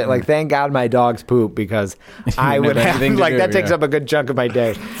dog shit. Like, thank God my dogs poop because I don't would have have, anything to like, do, that takes yeah. up a good chunk of my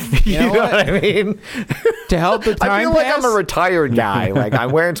day. You know what I mean? To help the time I feel like pass? I'm a retired guy. Like,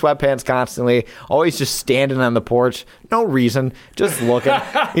 I'm wearing sweatpants constantly, always just standing on the porch. No reason. Just looking.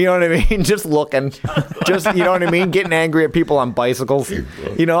 You know what I mean? Just looking. Just, you know what I mean? Getting angry at people on bicycles.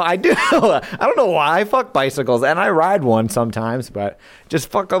 You know, I do. I don't know why. I fuck bicycles, and I ride one sometimes, but just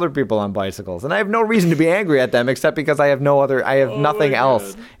fuck other people on bicycles. And I have no reason to be angry at them except because I have nothing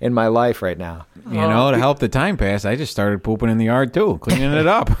else in my life right now. You know, to help the time pass, I just started pooping in the yard too, cleaning it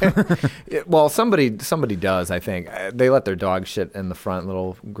up. Well, somebody does, I think. They let their dog shit in the front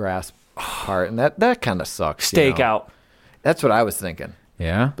little grass part, and that kind of sucks. Stake out. That's what I was thinking.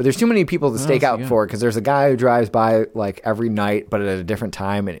 Yeah. But there's too many people to stake out yeah. for because there's a guy who drives by like every night, but at a different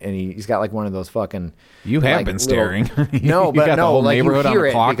time, and he's got like one of those fucking. You have like, been staring. No, You but got the no, whole like you neighborhood on hear the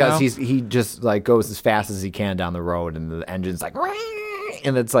it clock because now? he just like goes as fast as he can down the road, and the engine's like,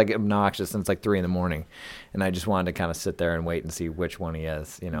 and it's like obnoxious, and it's like 3 a.m. And I just wanted to kind of sit there and wait and see which one he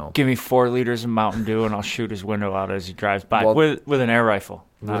is, you know. Give me 4 liters of Mountain Dew, and I'll shoot his window out as he drives by Well, with an air rifle.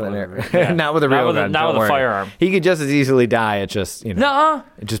 Not with a Not with a real gun. Not don't with a worry. firearm. He could just as easily die. It just, you know. Nuh-uh.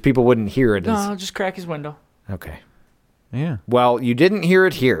 It just people wouldn't hear it. No, As, I'll just crack his window. okay. Yeah. Well, you didn't hear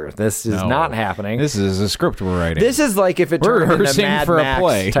it here. This is No. not happening. This is a script we're writing. This is like if it We're turned into rehearsing Mad for a Max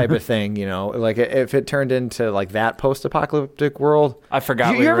play. type of thing, you know, like if it turned into like that post-apocalyptic world. I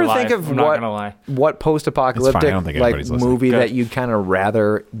forgot You we ever were think live. of I'm not gonna lie. what It's fine. post-apocalyptic I don't think like anybody's listening. movie Good. that you'd kind of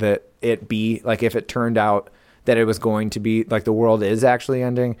rather that it be like if it turned out that it was going to be like the world is actually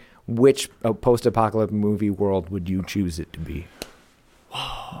ending? Which post-apocalyptic movie world would you choose it to be?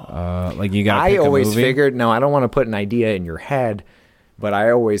 like you got. I always figured. No, I don't want to put an idea in your head, but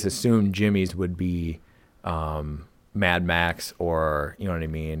I always assumed Jimmy's would be Mad Max, or you know what I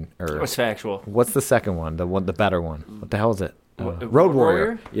mean, or What's factual? what's the second one? The better one. What the hell is it? Road Road Warrior?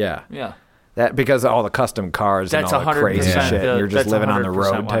 Warrior. Yeah, Yeah. that because of all the custom cars That's and all the 100% crazy shit. the- And you're just that's living on the 100%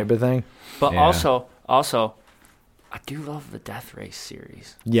 road why. type of thing. But Yeah. also, I do love the Death Race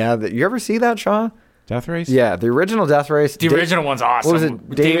series. Yeah, you ever see that, Sean? Death Race. Yeah, the original Death Race. The original one's awesome. What was it?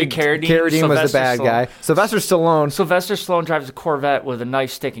 David Carradine. Carradine was the Sylvester bad Stallone. guy. Sylvester Stallone. Sylvester Stallone drives a Corvette with a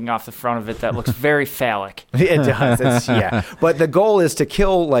knife sticking off the front of it that looks very phallic. It does. Yeah. But the goal is to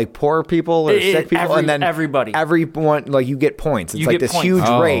kill like poor people or sick people, and then everybody. Everyone, like you get points. It's You like get this points. huge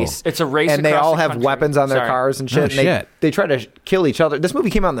Oh. race. It's a race and they across all the have country. weapons on their Sorry. cars and shit. Oh, and shit. they try to kill each other. This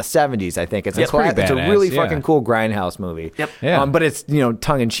movie came out in the 70s, I think. It's That's pretty it's a badass, really yeah. fucking cool grindhouse movie. Yep. Yeah. But it's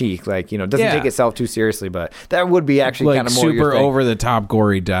tongue in cheek, like it doesn't Yeah. take itself too seriously. But that would be actually Like kind of more your super thing. over the top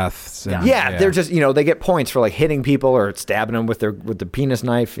gory deaths. and- Yeah, they're just they get points for like hitting people or stabbing them with the penis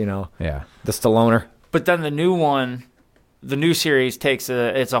knife. Yeah. The Stalloner. But then the new series takes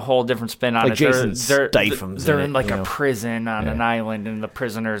it's a whole different spin on Like it. Jason Statham's They're in in it, like you a know? prison on Yeah. an island, and the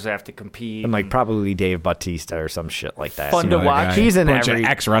prisoners have to compete. And like probably Dave Bautista or some shit like that. Fun to Another watch. guy. He's in Bunch every- of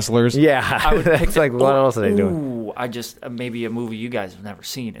ex wrestlers. Yeah, I would pick that's like what else are they doing? Ooh, I just maybe a movie you guys have never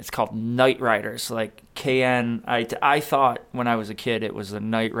seen. It's called Knight Riders. Like KN. I thought when I was a kid it was the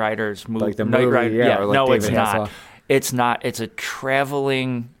Knight Riders movie. Like the Knight movie, Rider. yeah, or like no, David it's not. Hasselhoff. It's not. It's a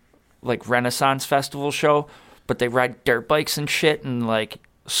traveling like Renaissance festival show, but they ride dirt bikes and shit and like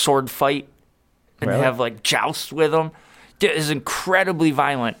sword fight and Really? have like jousts with them. It is incredibly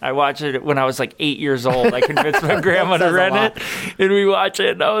violent. I watched it when I was like 8 years old. I convinced my grandma to Says a rent lot. it, and we watched it,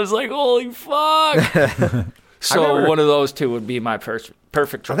 and I was like, "Holy fuck!" So remember- one of those two would be my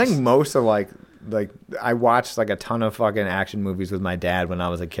perfect choice. I think most of like I watched like a ton of fucking action movies with my dad when I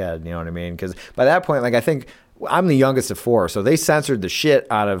was a kid. You know what I mean? Because by that point, like I think I'm the youngest of 4, so they censored the shit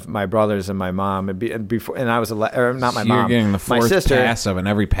out of my brothers and my mom, and I was or not my So mom, you're getting the my fourth sister. pass of, and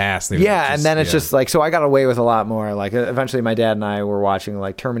every pass. They would And then it's yeah. just like, so I got away with a lot more. Like eventually, my dad and I were watching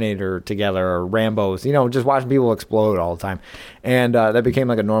like Terminator together or Rambo's, just watching people explode all the time, and that became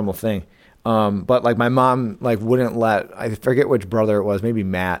like a normal thing. But like my mom like wouldn't let, I forget which brother it was, maybe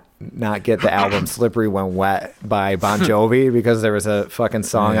Matt, not get the album Slippery When Wet by Bon Jovi because there was a fucking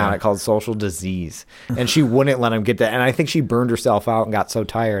song on it called Social Disease, and she wouldn't let him get that. And I think she burned herself out and got so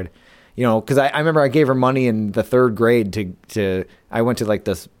tired, because I remember I gave her money in the 3rd grade to I went to like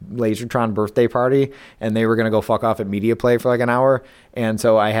this Lasertron birthday party, and they were gonna go fuck off at Media Play for like an hour, and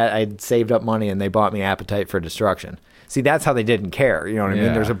so I'd saved up money, and they bought me Appetite for Destruction. See, that's how they didn't care. You know what I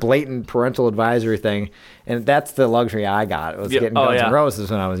mean? There's a blatant parental advisory thing, and that's the luxury I got. It was getting Guns N' Roses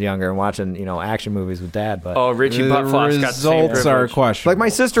when I was younger and watching, action movies with Dad. But Richie Buttfloss got the same results are questionable. like my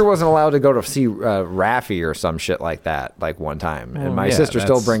sister wasn't allowed to go to see Raffi or some shit like that, like one time. And my sister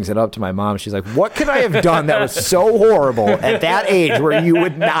still brings it up to my mom. She's like, "What could I have done that was so horrible at that age where you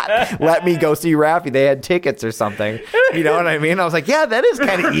would not let me go see Raffi? They had tickets or something." You know what I mean? I was like, "Yeah, that is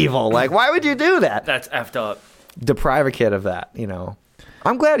kind of evil. Like, why would you do that? That's effed up. Deprive a kid of that,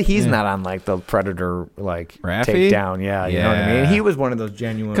 I'm glad he's not on like the Predator like Raffi? takedown. Yeah, you know what I mean. He was one of those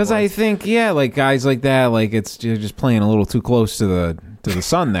genuine. Because I ones. think like guys like that, like you're just playing a little too close to the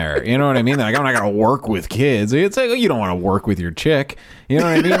sun there. You know what I mean? Like I'm not gonna work with kids. It's like you don't want to work with your chick. You know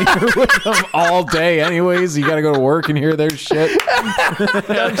what I mean? You're with them all day, anyways. You got to go to work and hear their shit.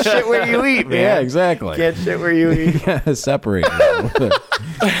 Don't shit where you eat, man. Yeah, exactly. Get shit where you eat. Yeah, separate.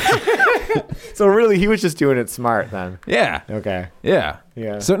 So really, he was just doing it smart then. Yeah. Okay. Yeah.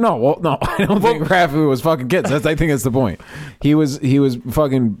 Yeah. So no, I don't think Raffi was fucking kids. I think that's the point. He was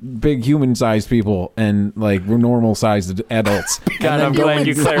fucking big human sized people and like normal sized adults. God, I'm glad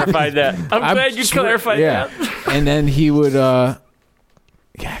you clarified that. I'm glad you clarified that. And then he would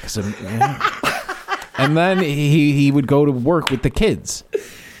and then he would go to work with the kids.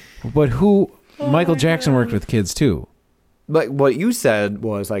 But Michael Jackson worked with kids too. But what you said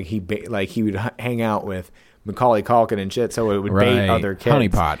was like he would hang out with Macaulay Culkin and shit, so it would bait other kids.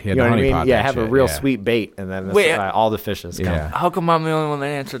 Honeypot. He had you know to what I mean? honeypot Yeah, that have a shit, real yeah. sweet bait, and then all the fishes come. Yeah. How come I'm the only one that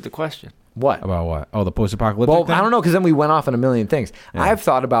answered the question? What? About what? Oh, the post-apocalyptic Well, thing? I don't know, because then we went off on a million things. Yeah. I've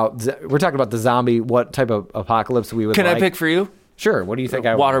thought about, we're talking about the zombie, what type of apocalypse we would Can like. I pick for you? Sure. What do you think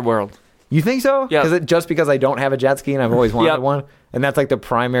I would? Waterworld. You think so? Yeah. Just because I don't have a jet ski and I've always wanted one, and that's like the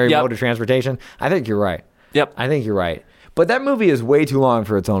primary mode of transportation? I think you're right. Yep. I think you're right. But that movie is way too long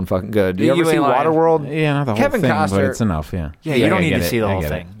for its own fucking good. Do you ever see Waterworld? Yeah, not the Kevin whole thing, Costner, but it's enough, yeah. Yeah, you don't I need get to it, see the I whole get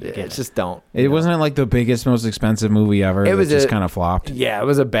thing. Just don't. It wasn't like the biggest, most expensive movie ever. It was just kind of flopped. Yeah, it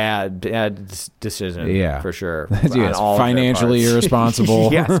was a bad decision. Yeah. for sure. It's On all of their financially parts. irresponsible.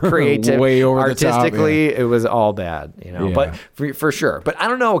 Yes, creative, way over the top. artistically, it was all bad. Yeah. But for sure. But I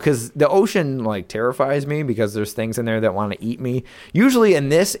don't know, because the ocean like terrifies me, because there's things in there that want to eat me. Usually in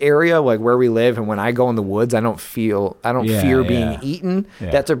this area, like where we live, and when I go in the woods, I don't fear being eaten.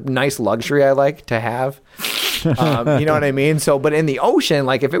 Yeah. That's a nice luxury I like to have. You know what I mean? So, but in the ocean,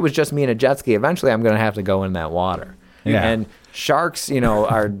 like if it was just me and a jet ski, eventually I'm going to have to go in that water. Yeah. And sharks,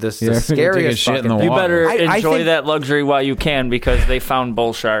 are the Take a scariest shit in fucking the thing. You water. better I enjoy think- that luxury while you can, because they found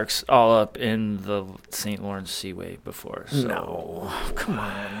bull sharks all up in the St. Lawrence Seaway before. So. No, come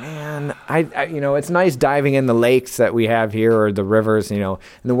on, man. I it's nice diving in the lakes that we have here, or the rivers, and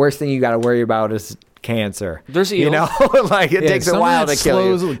the worst thing you got to worry about is cancer. There's eels. Like it takes a some while of to that kill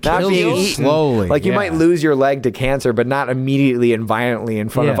you. slows- Not kills being you eaten. slowly, Like you yeah. might lose your leg to cancer, but not immediately and violently in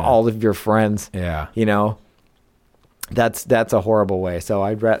front of Yeah. all of your friends. Yeah. That's a horrible way. So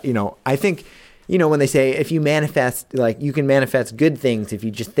I think, when they say if you manifest, like you can manifest good things if you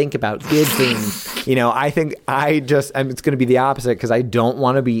just think about good things, I think it's going to be the opposite, because I don't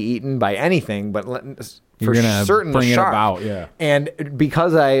want to be eaten by anything, but You're for gonna certain bring the it shark. about, yeah. And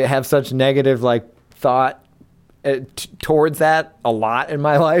because I have such negative like thought towards that a lot in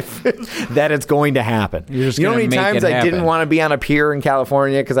my life, that it's going to happen. You're just you know how gonna many make times it I didn't happen. want to be on a pier in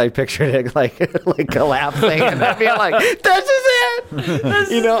California because I pictured it like collapsing, and I feel like this is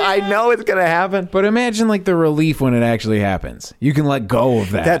it. I know it's gonna happen. But imagine like the relief when it actually happens. You can let go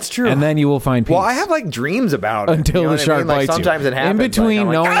of that. That's true. And then you will find peace. Well, I have like dreams about it until you know the what I shark mean? Like, bites sometimes you. it happens. In between like,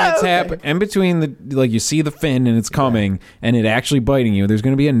 I'm knowing like, it's okay. happening, in between you see the fin and it's coming and it actually biting you, there's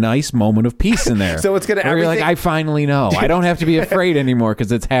going to be a nice moment of peace in there. So it's gonna where you're like, everything- I finally know. I don't have to be afraid anymore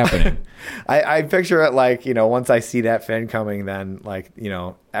because it's happening. I picture it like, once I see that fin coming, then like,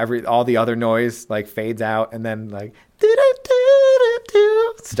 all the other noise like fades out, and then like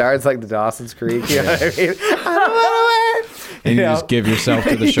starts like the Dawson's Creek. You know what I mean? I don't wanna wait. And you just give yourself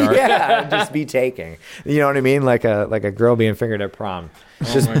to the shark. Yeah, just be taking. You know what I mean? Like a girl being fingered at prom.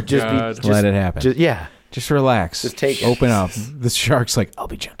 Just Let it happen. Yeah. Just relax. Just take it. Open up. The shark's like, I'll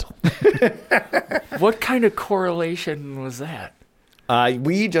be gentle. What kind of correlation was that?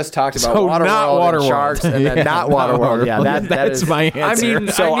 We just talked about So Waterworld not and Waterworld. sharks, and then not Waterworld. Yeah, that's my answer.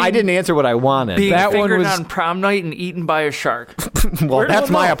 I didn't answer what I wanted. Being That one fingered was- on prom night and eaten by a shark. Well,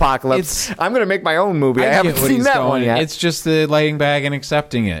 that's my apocalypse. I'm going to make my own movie. I haven't get what seen he's that going. one yet. It's just the lighting bag and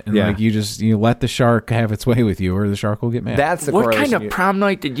accepting it. And Yeah. like you let the shark have its way with you, or the shark will get mad. That's the What correlation. kind of prom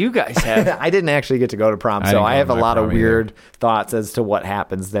night did you guys have? I didn't actually get to go to prom, I so didn't I go have to a my lot of prom either. weird thoughts as to what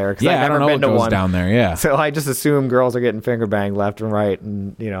happens there. 'Cause I've yeah, I never don't know been what to goes one. down there. Yeah. So I just assume girls are getting finger banged left and right,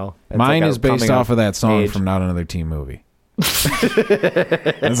 and it's Mine like a is based coming off of that song age. from Not Another Teen Movie.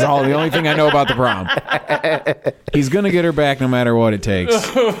 That's the only thing I know about the prom. He's gonna get her back no matter what it takes.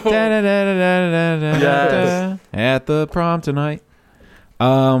 Da-da-da-da-da-da-da-da. At the prom tonight.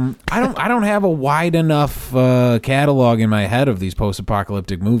 I don't have a wide enough catalog in my head of these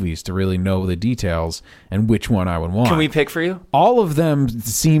post-apocalyptic movies to really know the details and which one I would want. Can we pick for you? All of them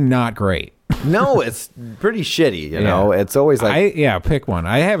seem not great. No, it's pretty shitty. You know, it's always like, pick one.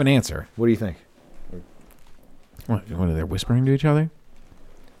 I have an answer. what do you think? What are they whispering to each other?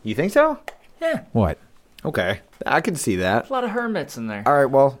 You think so? Yeah, What? Okay, I can see that. a lot of hermits in there. All right,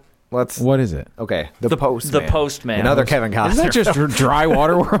 well, let's. What is it? Okay, the Postman. The Postman. Another Kevin Costner. Is that just dry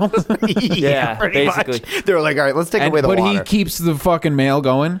water world? Yeah, pretty basically. much. They were like, all right, let's take away the but water. he keeps the fucking mail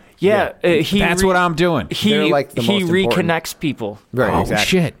going. Yeah, That's what I'm doing. They're like the he most important. reconnects people. Right, Oh exactly.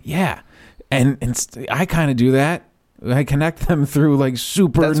 shit! Yeah, and I kind of do that. I connect them through like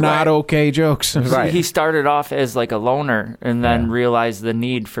super That's not right. okay jokes. Right. He started off as like a loner and then Yeah. realized the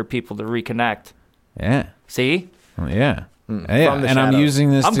need for people to reconnect. Yeah, See? yeah, From yeah. the And I'm shadows.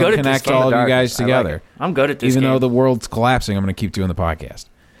 using this I'm to good at this connect game. all of From you the guys darkness. I like together. I'm good at this Even game. though the world's collapsing, I'm going to keep doing the podcast.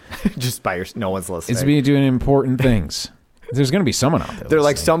 Just by no one's listening. It's me doing important things. There's going to be someone out there. They're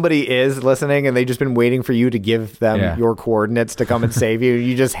like, listening. somebody is listening, and they've just been waiting for you to give them Yeah. your coordinates to come and save you.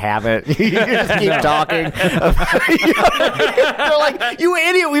 You just haven't. You just keep talking. They're like, you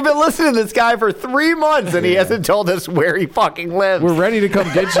idiot! We've been listening to this guy for 3 months, and he hasn't told us where he fucking lives. We're ready to come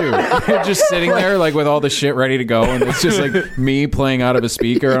get you. You're just sitting there like with all the shit ready to go, and it's just like me playing out of a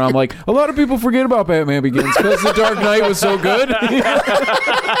speaker, and I'm like, a lot of people forget about Batman Begins because The Dark Knight was so good.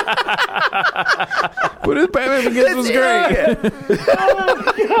 But his Batman Begins was great.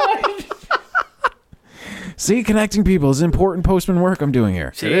 See, connecting people is important postman work I'm doing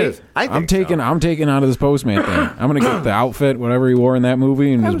here. It is. I'm taking out of this postman thing. I'm gonna get the outfit, whatever he wore in that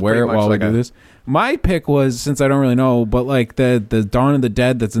movie, and just was wear it pretty while much we like do a- this. My pick was, since I don't really know, but like the Dawn of the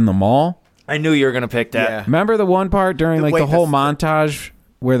Dead that's in the mall. I knew you were going to pick that. Yeah. Remember the one part during like wait, the whole this- montage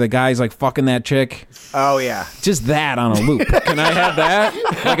where the guy's like fucking that chick? Oh yeah. Just that on a loop. Can I have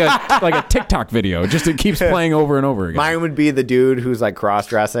that? Like a TikTok video. Just it keeps playing over and over again. Mine would be the dude who's like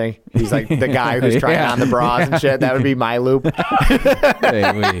cross-dressing. He's like the guy who's trying Yeah. on the bras and shit. That would be my loop.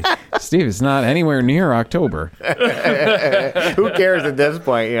 Hey, wait. Steve, it's not anywhere near October. Who cares at this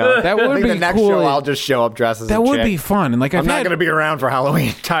point? You know, That would I think be the next cool. show. I'll just show up dressed as That a would chick. be fun. And like I'm not going to be around for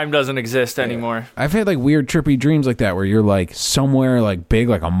Halloween. Time doesn't exist anymore. I've had like weird trippy dreams like that where you're like somewhere like big,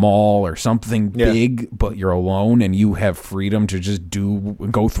 like a mall or something Yeah. big, but you're alone and you have freedom to just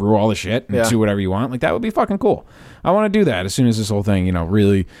go through all the shit and Yeah. do whatever you want. Like that would be fucking cool. I want to do that as soon as this whole thing,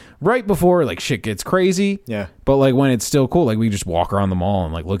 really right before like shit gets crazy. Yeah. But like when it's still cool, like we just walk around the mall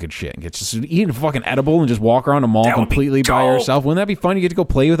and like look at shit and just eat a fucking edible and just walk around the mall That would be completely by dope. yourself. Wouldn't that be fun? You get to go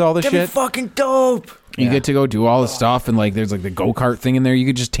play with all the That'd be shit. fucking dope. You get to go do all the stuff and like there's like the go-kart thing in there. You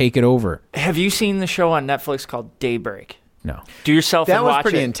could just take it over. Have you seen the show on Netflix called Daybreak? No. Do yourself That and was watch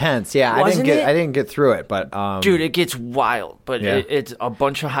pretty it. intense. Yeah, Wasn't it? I didn't get through it, but Dude, it gets wild, but Yeah. it's a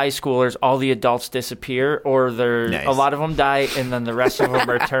bunch of high schoolers. All the adults disappear, or Nice. a lot of them die, and then the rest of them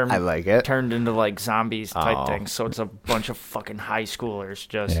are I like it. turned into like zombies type Oh. things. So it's a bunch of fucking high schoolers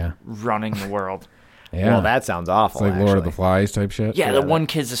just Yeah. running the world. Yeah. well, that sounds awful. It's like Lord of the actually. Flies type shit. Yeah, the one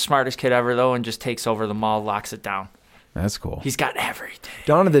kid's the smartest kid ever though, and just takes over the mall, locks it down. That's cool. He's got everything.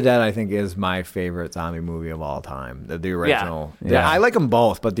 Dawn of the Dead, I think, is my favorite zombie movie of all time. The original. Yeah. I like them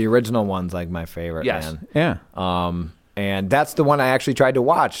both, but the original one's like my favorite. Yes. Man. Yeah. And that's the one I actually tried to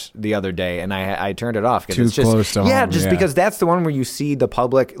watch the other day, and I turned it off. 'Cause Too it's just, close to yeah, home, just yeah. because that's the one where you see the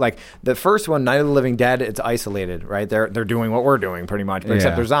public. Like the first one, Night of the Living Dead, it's isolated, right? They're doing what we're doing pretty much, but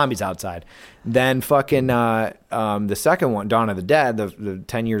except Yeah. there's zombies outside. Then fucking the second one, Dawn of the Dead, the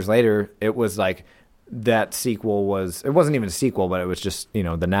 10 years later, it was like that sequel was. It wasn't even a sequel, but it was just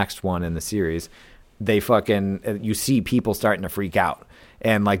the next one in the series. you see people starting to freak out.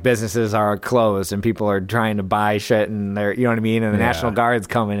 And like businesses are closed and people are trying to buy shit and they're, you know what I mean? And the National Guard's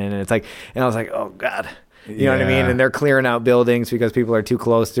coming in and it's like, and I was like, oh God, you know what I mean? And they're clearing out buildings because people are too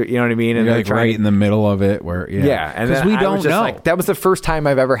close to, you know what I mean? And You're they're like right in the middle of it where, and because then we I don't was just know. like, that was the first time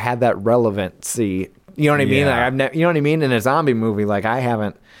I've ever had that relevancy. You know what I mean? Like you know what I mean? In a zombie movie, like I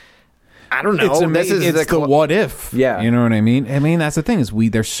don't know. It's amazing. It's the what if. Yeah. You know what I mean? I mean, that's the thing is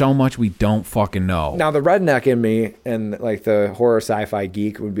there's so much we don't fucking know. Now, the redneck in me and like the horror sci-fi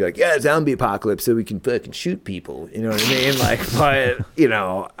geek would be like, yeah, zombie apocalypse so we can fucking shoot people. You know what I mean? Like, but, you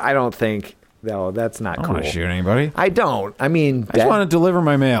know, I don't think, no, that's not I don't cool. want to shoot anybody. I don't. I mean, I just want to deliver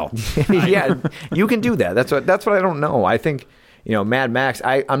my mail. yeah, you can do that. That's what I don't know. I think, you know, Mad Max,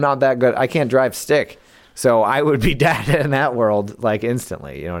 I'm not that good. I can't drive stick. So I would be dead in that world like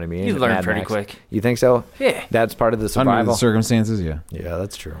instantly. You know what I mean? You learn Mad pretty Max. quick. You think so? Yeah. That's part of the Under survival. the circumstances, yeah. Yeah,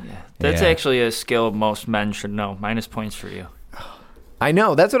 that's true. That's Yeah. actually a skill most men should know. Minus points for you. I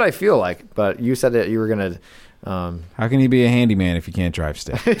know. That's what I feel like. But you said that you were going to... How can you be a handyman if you can't drive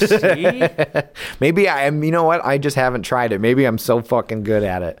stick? See? Maybe I am. You know what? I just haven't tried it. Maybe I'm so fucking good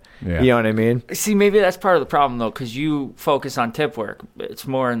at it. Yeah. You know what I mean? See, maybe that's part of the problem, though, because you focus on tip work. It's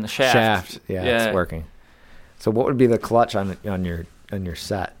more in the shaft. Yeah, it's working. So what would be the clutch on your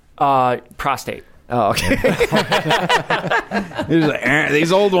set? Prostate. Oh, okay.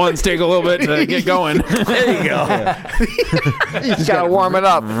 These old ones take a little bit to get going. There you go. You just gotta warm it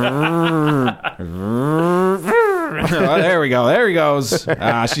up. Oh, there we go. There he goes.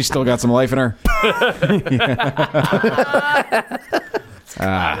 She's still got some life in her.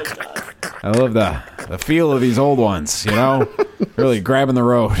 I love the feel of these old ones, you know? Really grabbing the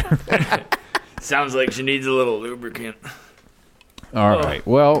road. Sounds like she needs a little lubricant. All right.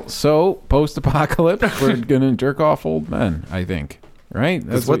 Well, so post-apocalypse, we're going to jerk off old men, I think. Right?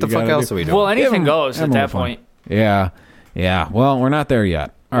 That's what the you fuck gotta else do. are we doing? Well, anything Give 'em- goes give at 'em a that little fun. point. Yeah. Yeah. Well, we're not there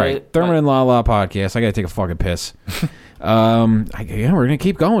yet. All right. Right. Thurman and La La podcast. I got to take a fucking piss. We're going to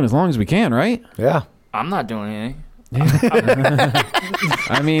keep going as long as we can, right? Yeah. I'm not doing anything.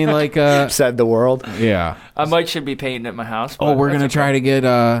 I mean, like, Said the world. yeah. I should be painting at my house. Oh, but we're that's gonna okay. try to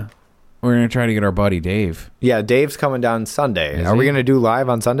get our buddy Dave. Yeah, Dave's coming down Sunday. Is Are we he? gonna do live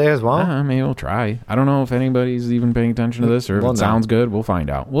on Sunday as well? Maybe we'll try. I don't know if anybody's even paying attention to this or if Well, it no. sounds good. We'll find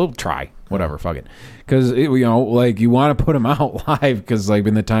out. We'll try. Whatever. Fuck it. Because you know, like you want to put them out live because like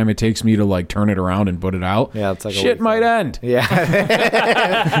in the time it takes me to like turn it around and put it out, Yeah, it's like a shit week. might end. Yeah,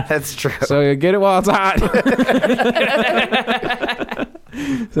 that's true. So you get it while it's hot.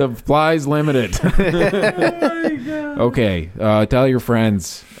 Supplies limited. Okay. Tell your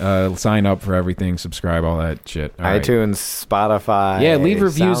friends. Sign up for everything. Subscribe. All that shit. All right. iTunes, Spotify. Yeah. Leave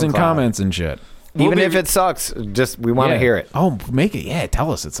reviews and SoundCloud. comments and shit. Even if it sucks, just we want to hear it. Oh, make it. Yeah. Tell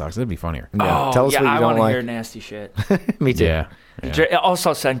us it sucks. That'd be funnier. Yeah. Oh, Tell us yeah, what you I don't want to like. hear nasty shit. Me too. Yeah.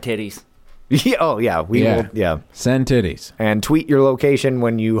 Also, send titties. Yeah, oh yeah, we Yeah. will. Yeah, Send titties. and tweet your location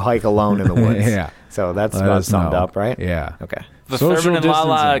when you hike alone in the woods. Yeah. So that's Let about us summed know. up, right? Yeah. Okay. The Social Thurman and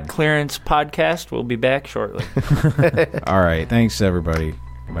Lala distancing. clearance podcast will be back shortly. All right. Thanks, everybody.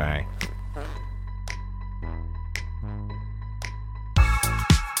 Bye.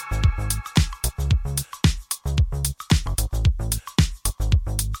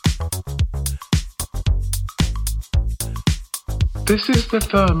 This is the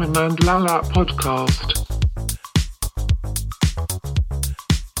Thurman and Lala podcast.